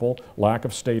objectionable lack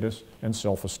of status and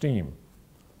self-esteem?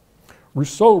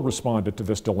 Rousseau responded to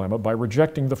this dilemma by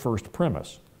rejecting the first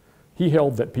premise. He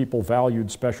held that people valued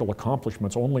special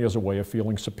accomplishments only as a way of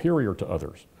feeling superior to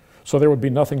others. So there would be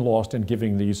nothing lost in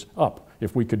giving these up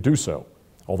if we could do so,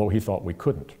 although he thought we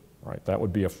couldn't. Right? That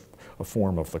would be a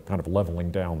form of the kind of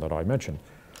leveling down that I mentioned.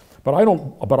 But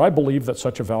I believe that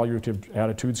such evaluative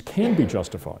attitudes can be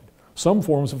justified. Some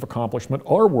forms of accomplishment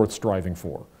are worth striving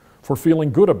for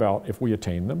feeling good about if we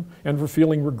attain them, and for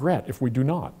feeling regret if we do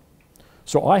not.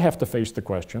 So I have to face the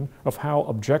question of how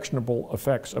objectionable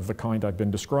effects of the kind I've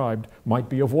been described might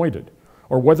be avoided,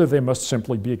 or whether they must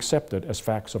simply be accepted as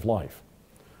facts of life.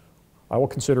 I will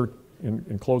consider,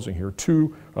 in closing here,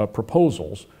 two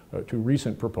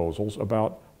recent proposals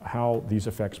about how these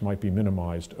effects might be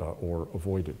minimized or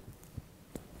avoided.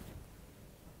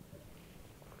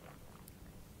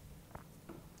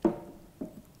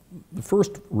 The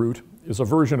first route is a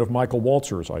version of Michael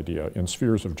Walzer's idea in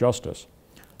Spheres of Justice,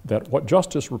 that what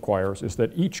justice requires is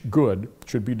that each good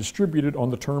should be distributed on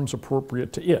the terms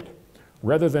appropriate to it,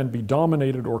 rather than be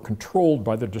dominated or controlled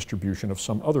by the distribution of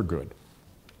some other good.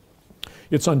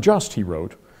 It's unjust, he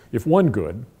wrote, if one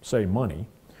good, say money,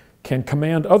 can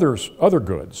command other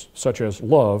goods, such as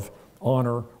love,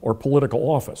 honor, or political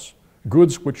office,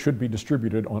 goods which should be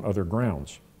distributed on other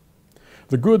grounds.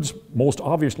 The goods most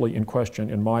obviously in question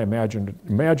in my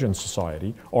imagined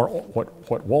society are what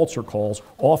Walzer calls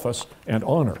office and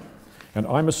honor. And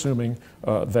I'm assuming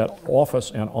that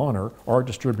office and honor are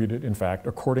distributed, in fact,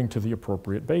 according to the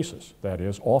appropriate basis. That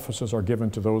is, offices are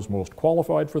given to those most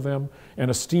qualified for them, and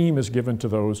esteem is given to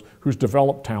those whose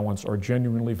developed talents are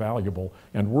genuinely valuable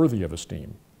and worthy of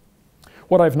esteem.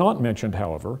 What I've not mentioned,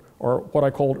 however, are what I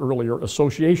called earlier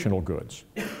associational goods.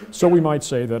 So we might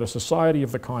say that a society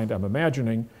of the kind I'm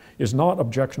imagining is not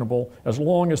objectionable as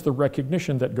long as the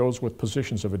recognition that goes with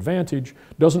positions of advantage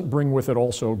doesn't bring with it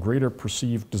also greater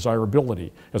perceived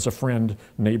desirability as a friend,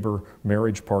 neighbor,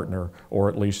 marriage partner, or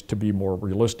at least, to be more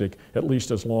realistic, at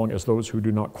least as long as those who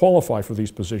do not qualify for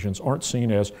these positions aren't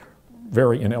seen as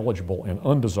very ineligible and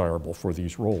undesirable for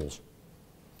these roles.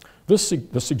 The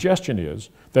suggestion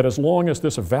is that as long as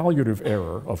this evaluative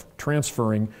error of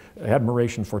transferring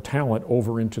admiration for talent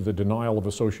over into the denial of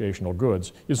associational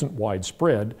goods isn't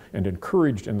widespread and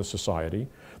encouraged in the society,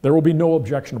 there will be no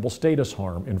objectionable status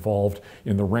harm involved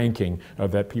in the ranking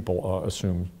that people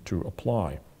assume to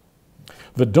apply.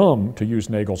 The dumb, to use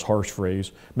Nagel's harsh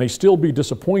phrase, may still be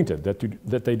disappointed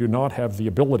that they do not have the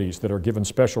abilities that are given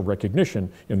special recognition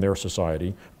in their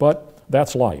society, but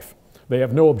that's life. They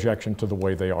have no objection to the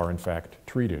way they are in fact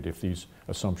treated if these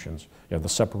assumptions, the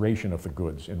separation of the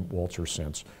goods in Walzer's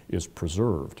sense, is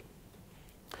preserved.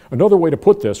 Another way to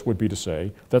put this would be to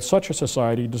say that such a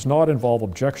society does not involve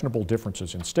objectionable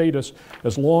differences in status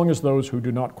as long as those who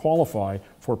do not qualify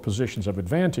for positions of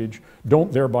advantage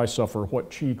don't thereby suffer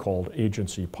what Chi called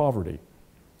agency poverty.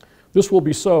 This will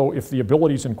be so if the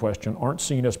abilities in question aren't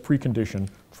seen as precondition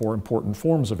for important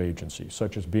forms of agency,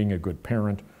 such as being a good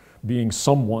parent, being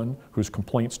someone whose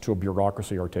complaints to a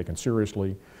bureaucracy are taken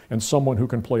seriously, and someone who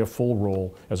can play a full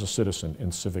role as a citizen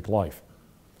in civic life.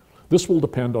 This will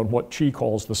depend on what Chi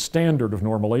calls the standard of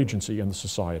normal agency in the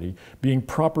society being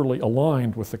properly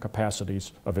aligned with the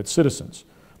capacities of its citizens.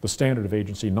 The standard of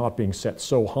agency not being set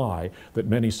so high that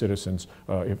many citizens,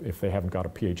 if they haven't got a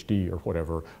PhD or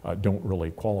whatever, don't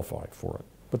really qualify for it.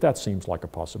 But that seems like a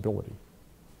possibility.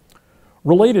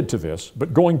 Related to this,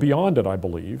 but going beyond it, I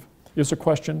believe, is a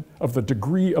question of the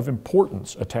degree of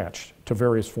importance attached to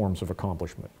various forms of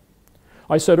accomplishment.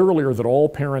 I said earlier that all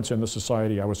parents in the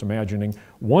society I was imagining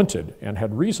wanted, and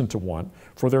had reason to want,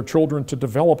 for their children to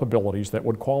develop abilities that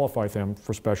would qualify them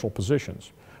for special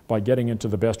positions by getting into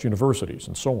the best universities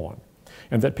and so on,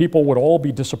 and that people would all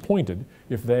be disappointed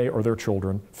if they or their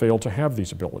children failed to have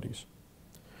these abilities.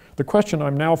 The question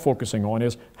I'm now focusing on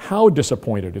is how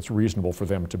disappointed it's reasonable for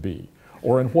them to be,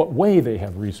 or in what way they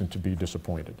have reason to be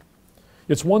disappointed.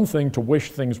 It's one thing to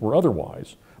wish things were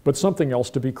otherwise, but something else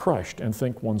to be crushed and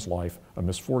think one's life a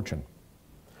misfortune.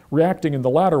 Reacting in the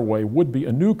latter way would be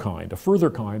a new kind, a further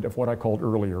kind of what I called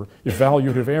earlier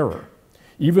evaluative error,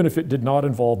 even if it did not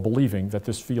involve believing that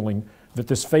this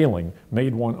failing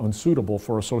made one unsuitable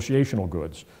for associational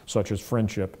goods, such as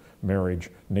friendship, marriage,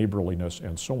 neighborliness,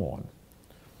 and so on.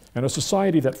 And a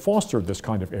society that fostered this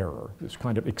kind of error, this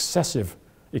kind of excessive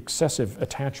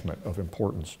attachment of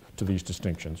importance to these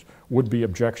distinctions, would be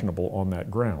objectionable on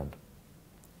that ground.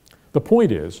 The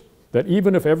point is that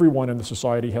even if everyone in the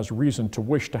society has reason to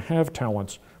wish to have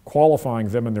talents qualifying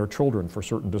them and their children for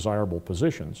certain desirable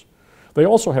positions, they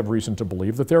also have reason to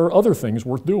believe that there are other things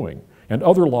worth doing and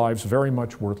other lives very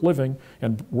much worth living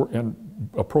and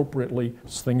appropriately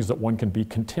things that one can be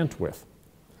content with.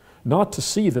 Not to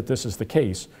see that this is the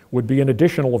case would be an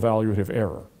additional evaluative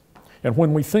error. And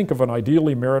when we think of an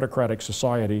ideally meritocratic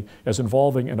society as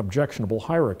involving an objectionable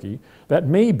hierarchy, that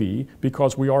may be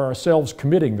because we are ourselves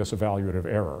committing this evaluative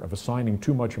error of assigning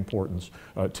too much importance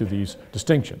to these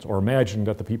distinctions, or imagining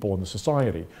that the people in the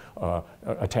society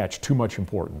attach too much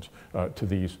importance to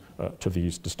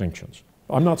these distinctions.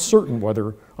 I'm not certain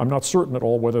at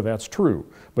all whether that's true,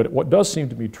 but what does seem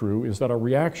to be true is that our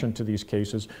reaction to these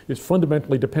cases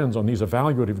fundamentally depends on these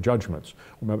evaluative judgments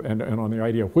and on the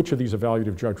idea of which of these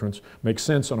evaluative judgments make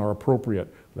sense and are appropriate.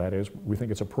 That is, we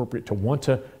think it's appropriate to want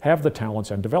to have the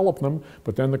talents and develop them,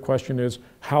 but then the question is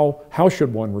how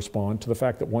should one respond to the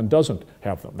fact that one doesn't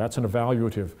have them? That's an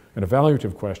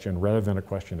evaluative question rather than a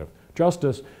question of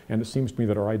justice, and it seems to me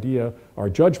that our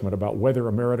judgment about whether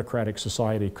a meritocratic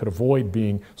society could avoid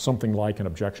being something like an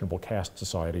objectionable caste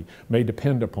society may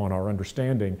depend upon our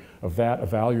understanding of that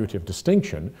evaluative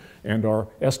distinction and our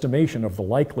estimation of the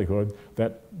likelihood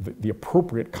that the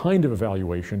appropriate kind of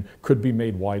evaluation could be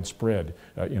made widespread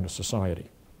in a society.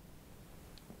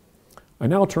 I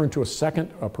now turn to a second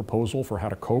proposal for how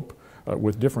to cope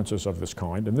with differences of this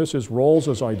kind, and this is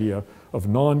Rawls's idea of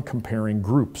non-comparing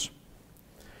groups.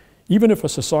 Even if a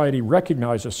society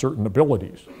recognizes certain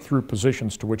abilities through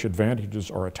positions to which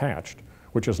advantages are attached,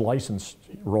 which is licensed,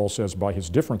 Rawls says, by his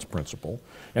difference principle,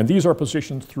 and these are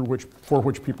positions for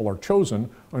which people are chosen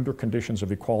under conditions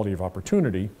of equality of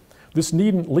opportunity, this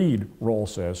needn't lead, Rawls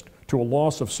says, to a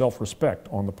loss of self-respect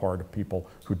on the part of people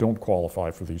who don't qualify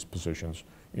for these positions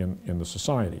in the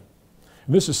society.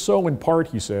 And this is so in part,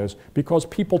 he says, because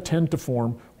people tend to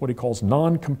form what he calls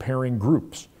non-comparing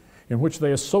groups, in which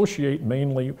they associate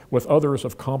mainly with others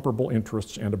of comparable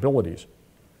interests and abilities.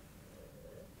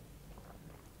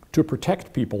 To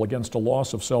protect people against a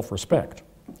loss of self-respect,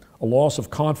 a loss of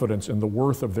confidence in the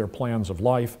worth of their plans of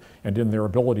life and in their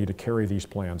ability to carry these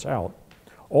plans out,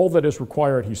 all that is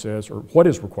required, he says, or what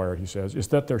is required, he says, is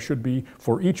that there should be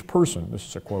for each person, this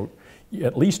is a quote,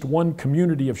 at least one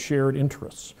community of shared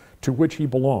interests to which he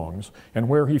belongs and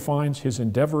where he finds his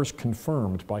endeavors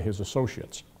confirmed by his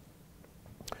associates.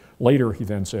 Later, he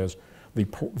then says, the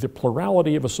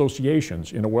plurality of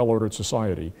associations in a well-ordered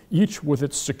society, each with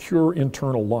its secure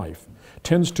internal life,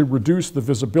 tends to reduce the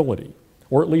visibility,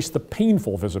 or at least the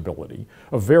painful visibility,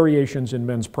 of variations in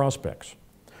men's prospects.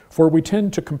 For we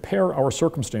tend to compare our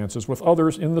circumstances with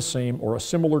others in the same or a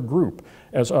similar group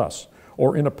as us,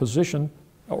 or in a position,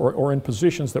 or in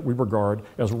positions that we regard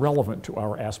as relevant to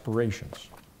our aspirations.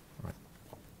 Right.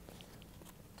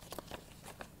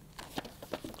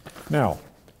 Now,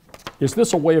 is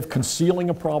this a way of concealing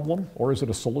a problem, or is it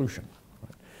a solution?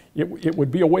 It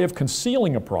would be a way of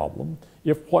concealing a problem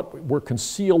if what were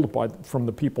concealed from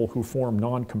the people who form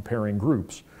non-comparing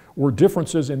groups were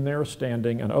differences in their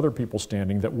standing and other people's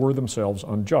standing that were themselves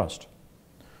unjust.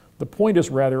 The point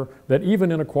is rather that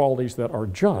even inequalities that are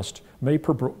just may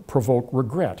provoke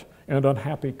regret and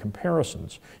unhappy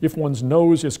comparisons if one's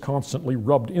nose is constantly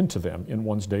rubbed into them in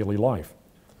one's daily life.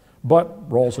 But,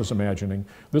 Rawls is imagining,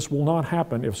 this will not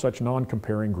happen if such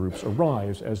non-comparing groups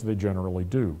arise as they generally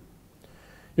do.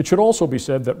 It should also be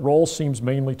said that Rawls seems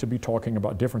mainly to be talking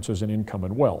about differences in income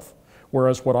and wealth,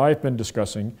 whereas what I've been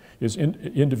discussing is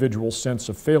individuals' sense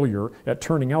of failure at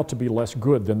turning out to be less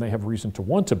good than they have reason to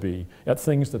want to be at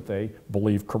things that they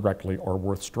believe correctly are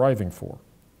worth striving for.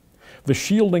 The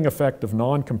shielding effect of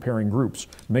non-comparing groups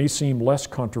may seem less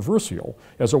controversial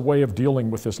as a way of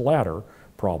dealing with this latter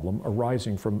problem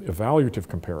arising from evaluative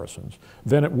comparisons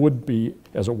than it would be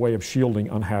as a way of shielding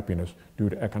unhappiness due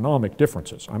to economic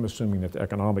differences. I'm assuming that the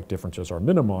economic differences are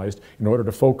minimized in order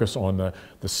to focus on the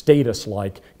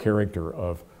status-like character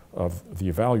of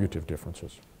the evaluative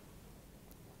differences.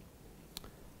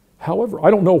 However,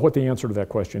 I don't know what the answer to that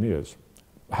question is.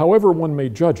 However one may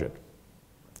judge it,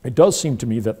 it does seem to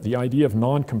me that the idea of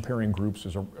non-comparing groups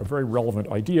is a very relevant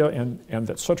idea and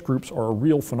that such groups are a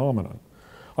real phenomenon.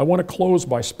 I want to close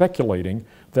by speculating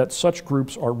that such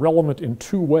groups are relevant in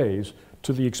two ways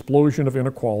to the explosion of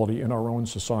inequality in our own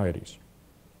societies.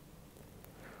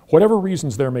 Whatever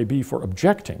reasons there may be for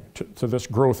objecting to this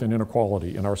growth in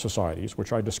inequality in our societies,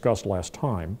 which I discussed last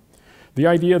time, the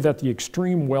idea that the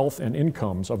extreme wealth and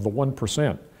incomes of the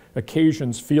 1%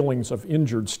 occasions feelings of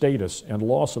injured status and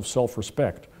loss of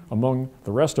self-respect among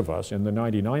the rest of us in the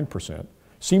 99%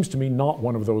 seems to me not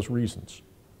one of those reasons.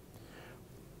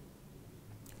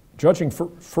 Judging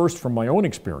first from my own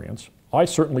experience, I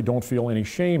certainly don't feel any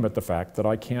shame at the fact that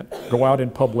I can't go out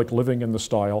in public living in the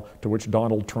style to which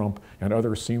Donald Trump and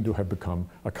others seem to have become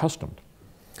accustomed.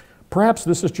 Perhaps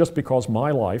this is just because my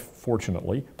life,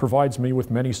 fortunately, provides me with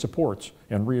many supports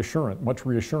and much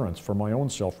reassurance for my own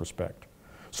self-respect.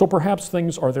 So perhaps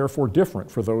things are therefore different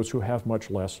for those who have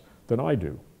much less than I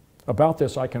do. About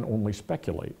this I can only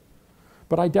speculate,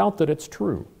 but I doubt that it's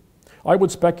true. I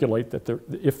would speculate that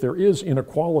if there is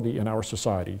inequality in our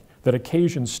society that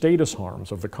occasions status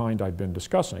harms of the kind I've been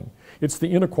discussing, it's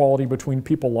the inequality between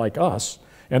people like us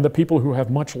and the people who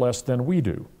have much less than we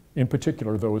do, in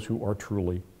particular those who are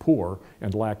truly poor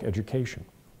and lack education.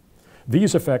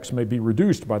 These effects may be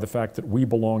reduced by the fact that we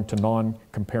belong to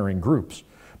non-comparing groups,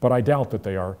 but I doubt that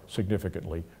they are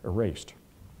significantly erased.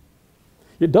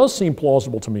 It does seem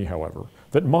plausible to me, however,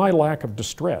 that my lack of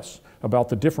distress about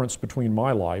the difference between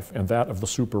my life and that of the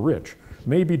super-rich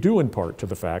may be due in part to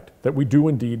the fact that we do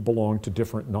indeed belong to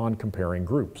different non-comparing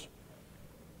groups.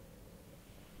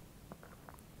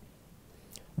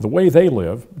 The way they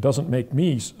live doesn't make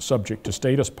me subject to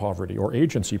status poverty or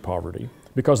agency poverty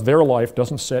because their life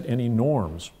doesn't set any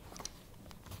norms.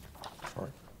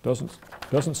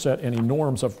 Doesn't set any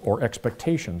norms or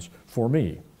expectations for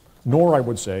me. Nor, I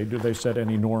would say, do they set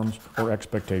any norms or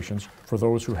expectations for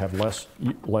those who have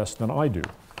less than I do.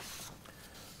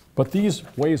 But these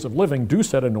ways of living do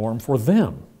set a norm for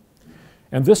them,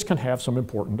 and this can have some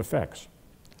important effects.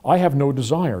 I have no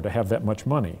desire to have that much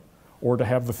money or to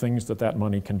have the things that that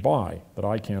money can buy that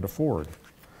I can't afford.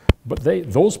 But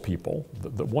those people,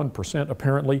 the 1%,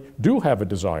 apparently do have a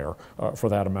desire for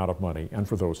that amount of money and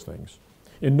for those things.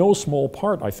 In no small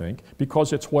part, I think,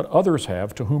 because it's what others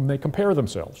have to whom they compare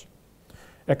themselves.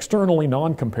 Externally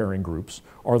non-comparing groups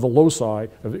are the loci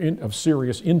of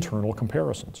serious internal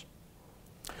comparisons.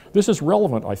 This is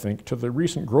relevant, I think, to the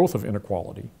recent growth of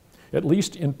inequality, at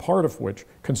least in part of which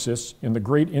consists in the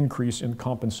great increase in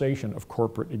compensation of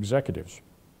corporate executives.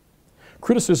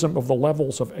 Criticism of the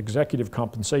levels of executive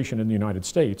compensation in the United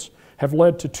States have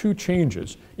led to two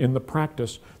changes in the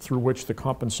practice through which the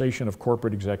compensation of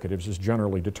corporate executives is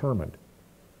generally determined.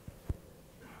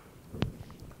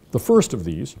 The first of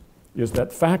these is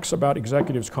that facts about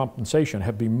executives' compensation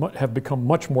have become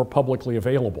much more publicly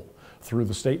available through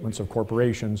the statements of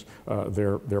corporations,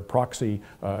 their proxy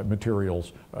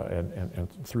materials, and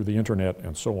through the internet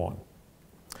and so on.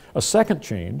 A second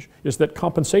change is that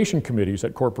compensation committees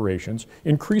at corporations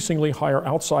increasingly hire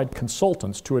outside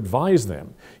consultants to advise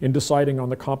them in deciding on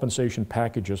the compensation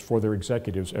packages for their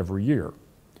executives every year.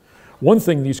 One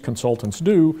thing these consultants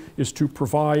do is to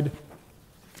provide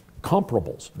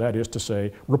comparables, that is to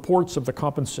say, reports of the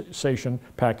compensation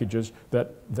packages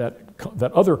that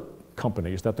other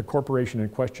companies that the corporation in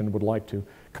question would like to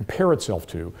compare itself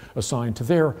to assign to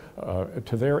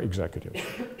their executives.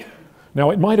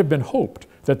 Now, it might have been hoped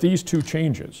that these two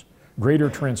changes, greater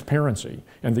transparency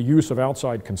and the use of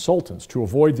outside consultants to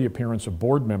avoid the appearance of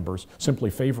board members simply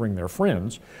favoring their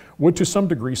friends, would to some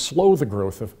degree slow the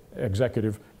growth of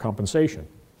executive compensation.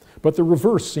 But the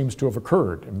reverse seems to have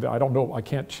occurred. And I don't know, I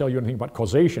can't tell you anything about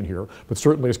causation here, but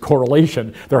certainly as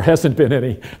correlation, there hasn't been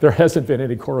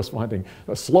any corresponding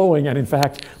slowing. And in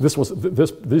fact,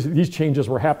 these changes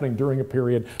were happening during a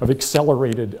period of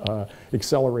accelerated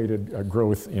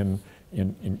growth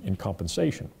in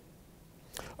compensation.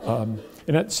 And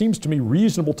it seems to me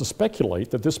reasonable to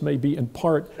speculate that this may be in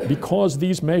part because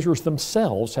these measures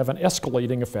themselves have an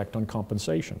escalating effect on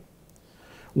compensation.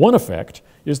 One effect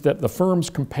is that the firms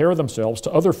compare themselves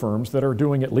to other firms that are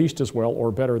doing at least as well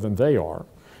or better than they are,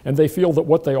 and they feel that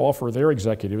what they offer their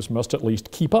executives must at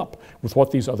least keep up with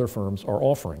what these other firms are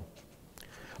offering.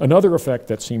 Another effect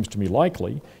that seems to me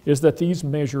likely is that these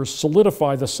measures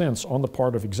solidify the sense on the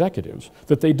part of executives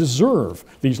that they deserve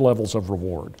these levels of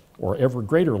reward, or ever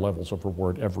greater levels of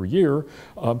reward every year,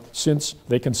 since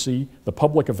they can see the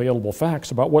public available facts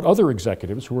about what other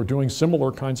executives who are doing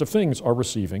similar kinds of things are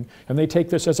receiving, and they take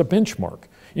this as a benchmark,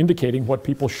 indicating what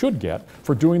people should get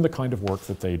for doing the kind of work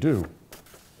that they do.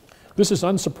 This is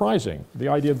unsurprising. The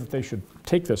idea that they should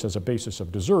take this as a basis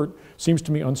of desert seems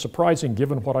to me unsurprising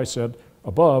given what I said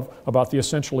above about the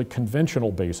essentially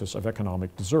conventional basis of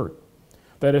economic desert.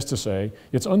 That is to say,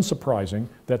 it's unsurprising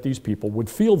that these people would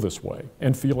feel this way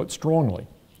and feel it strongly.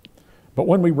 But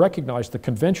when we recognize the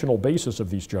conventional basis of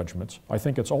these judgments, I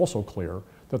think it's also clear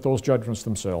that those judgments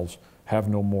themselves have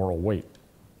no moral weight.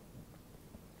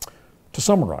 To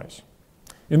summarize,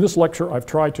 in this lecture, I've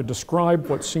tried to describe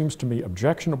what seems to me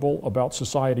objectionable about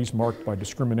societies marked by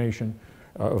discrimination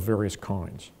of various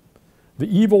kinds. The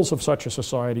evils of such a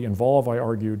society involve, I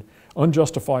argued,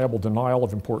 unjustifiable denial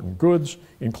of important goods,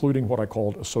 including what I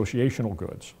called associational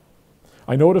goods.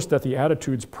 I noticed that the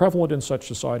attitudes prevalent in such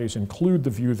societies include the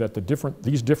view that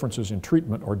these differences in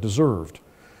treatment are deserved,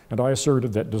 and I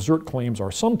asserted that desert claims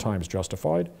are sometimes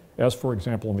justified, as for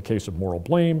example in the case of moral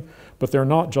blame, but they're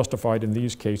not justified in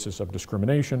these cases of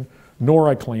discrimination, nor,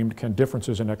 I claimed, can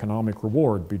differences in economic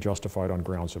reward be justified on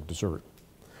grounds of desert.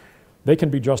 They can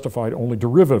be justified only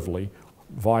derivatively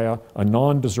via a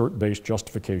non-desert-based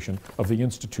justification of the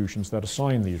institutions that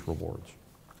assign these rewards.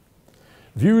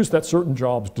 Views that certain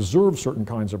jobs deserve certain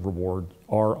kinds of reward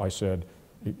are, I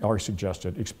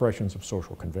suggested, expressions of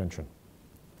social convention.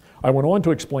 I went on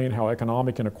to explain how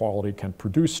economic inequality can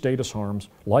produce status harms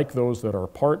like those that are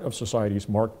part of societies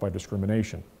marked by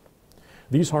discrimination.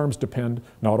 These harms depend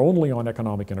not only on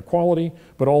economic inequality,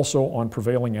 but also on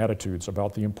prevailing attitudes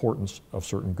about the importance of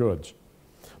certain goods.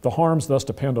 The harms thus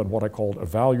depend on what I called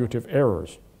evaluative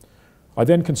errors. I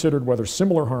then considered whether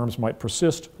similar harms might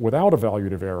persist without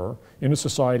evaluative error in a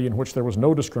society in which there was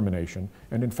no discrimination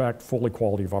and in fact full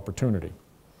equality of opportunity.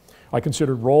 I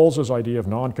considered Rawls's idea of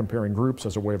non-comparing groups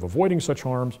as a way of avoiding such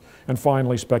harms, and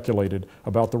finally speculated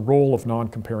about the role of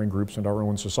non-comparing groups in our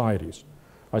own societies.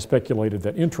 I speculated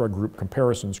that intra-group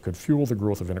comparisons could fuel the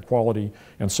growth of inequality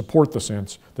and support the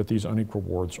sense that these unequal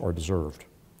rewards are deserved.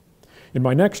 In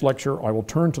my next lecture, I will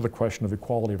turn to the question of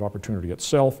equality of opportunity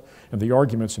itself and the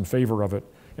arguments in favor of it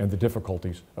and the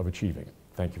difficulties of achieving it.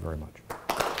 Thank you very much.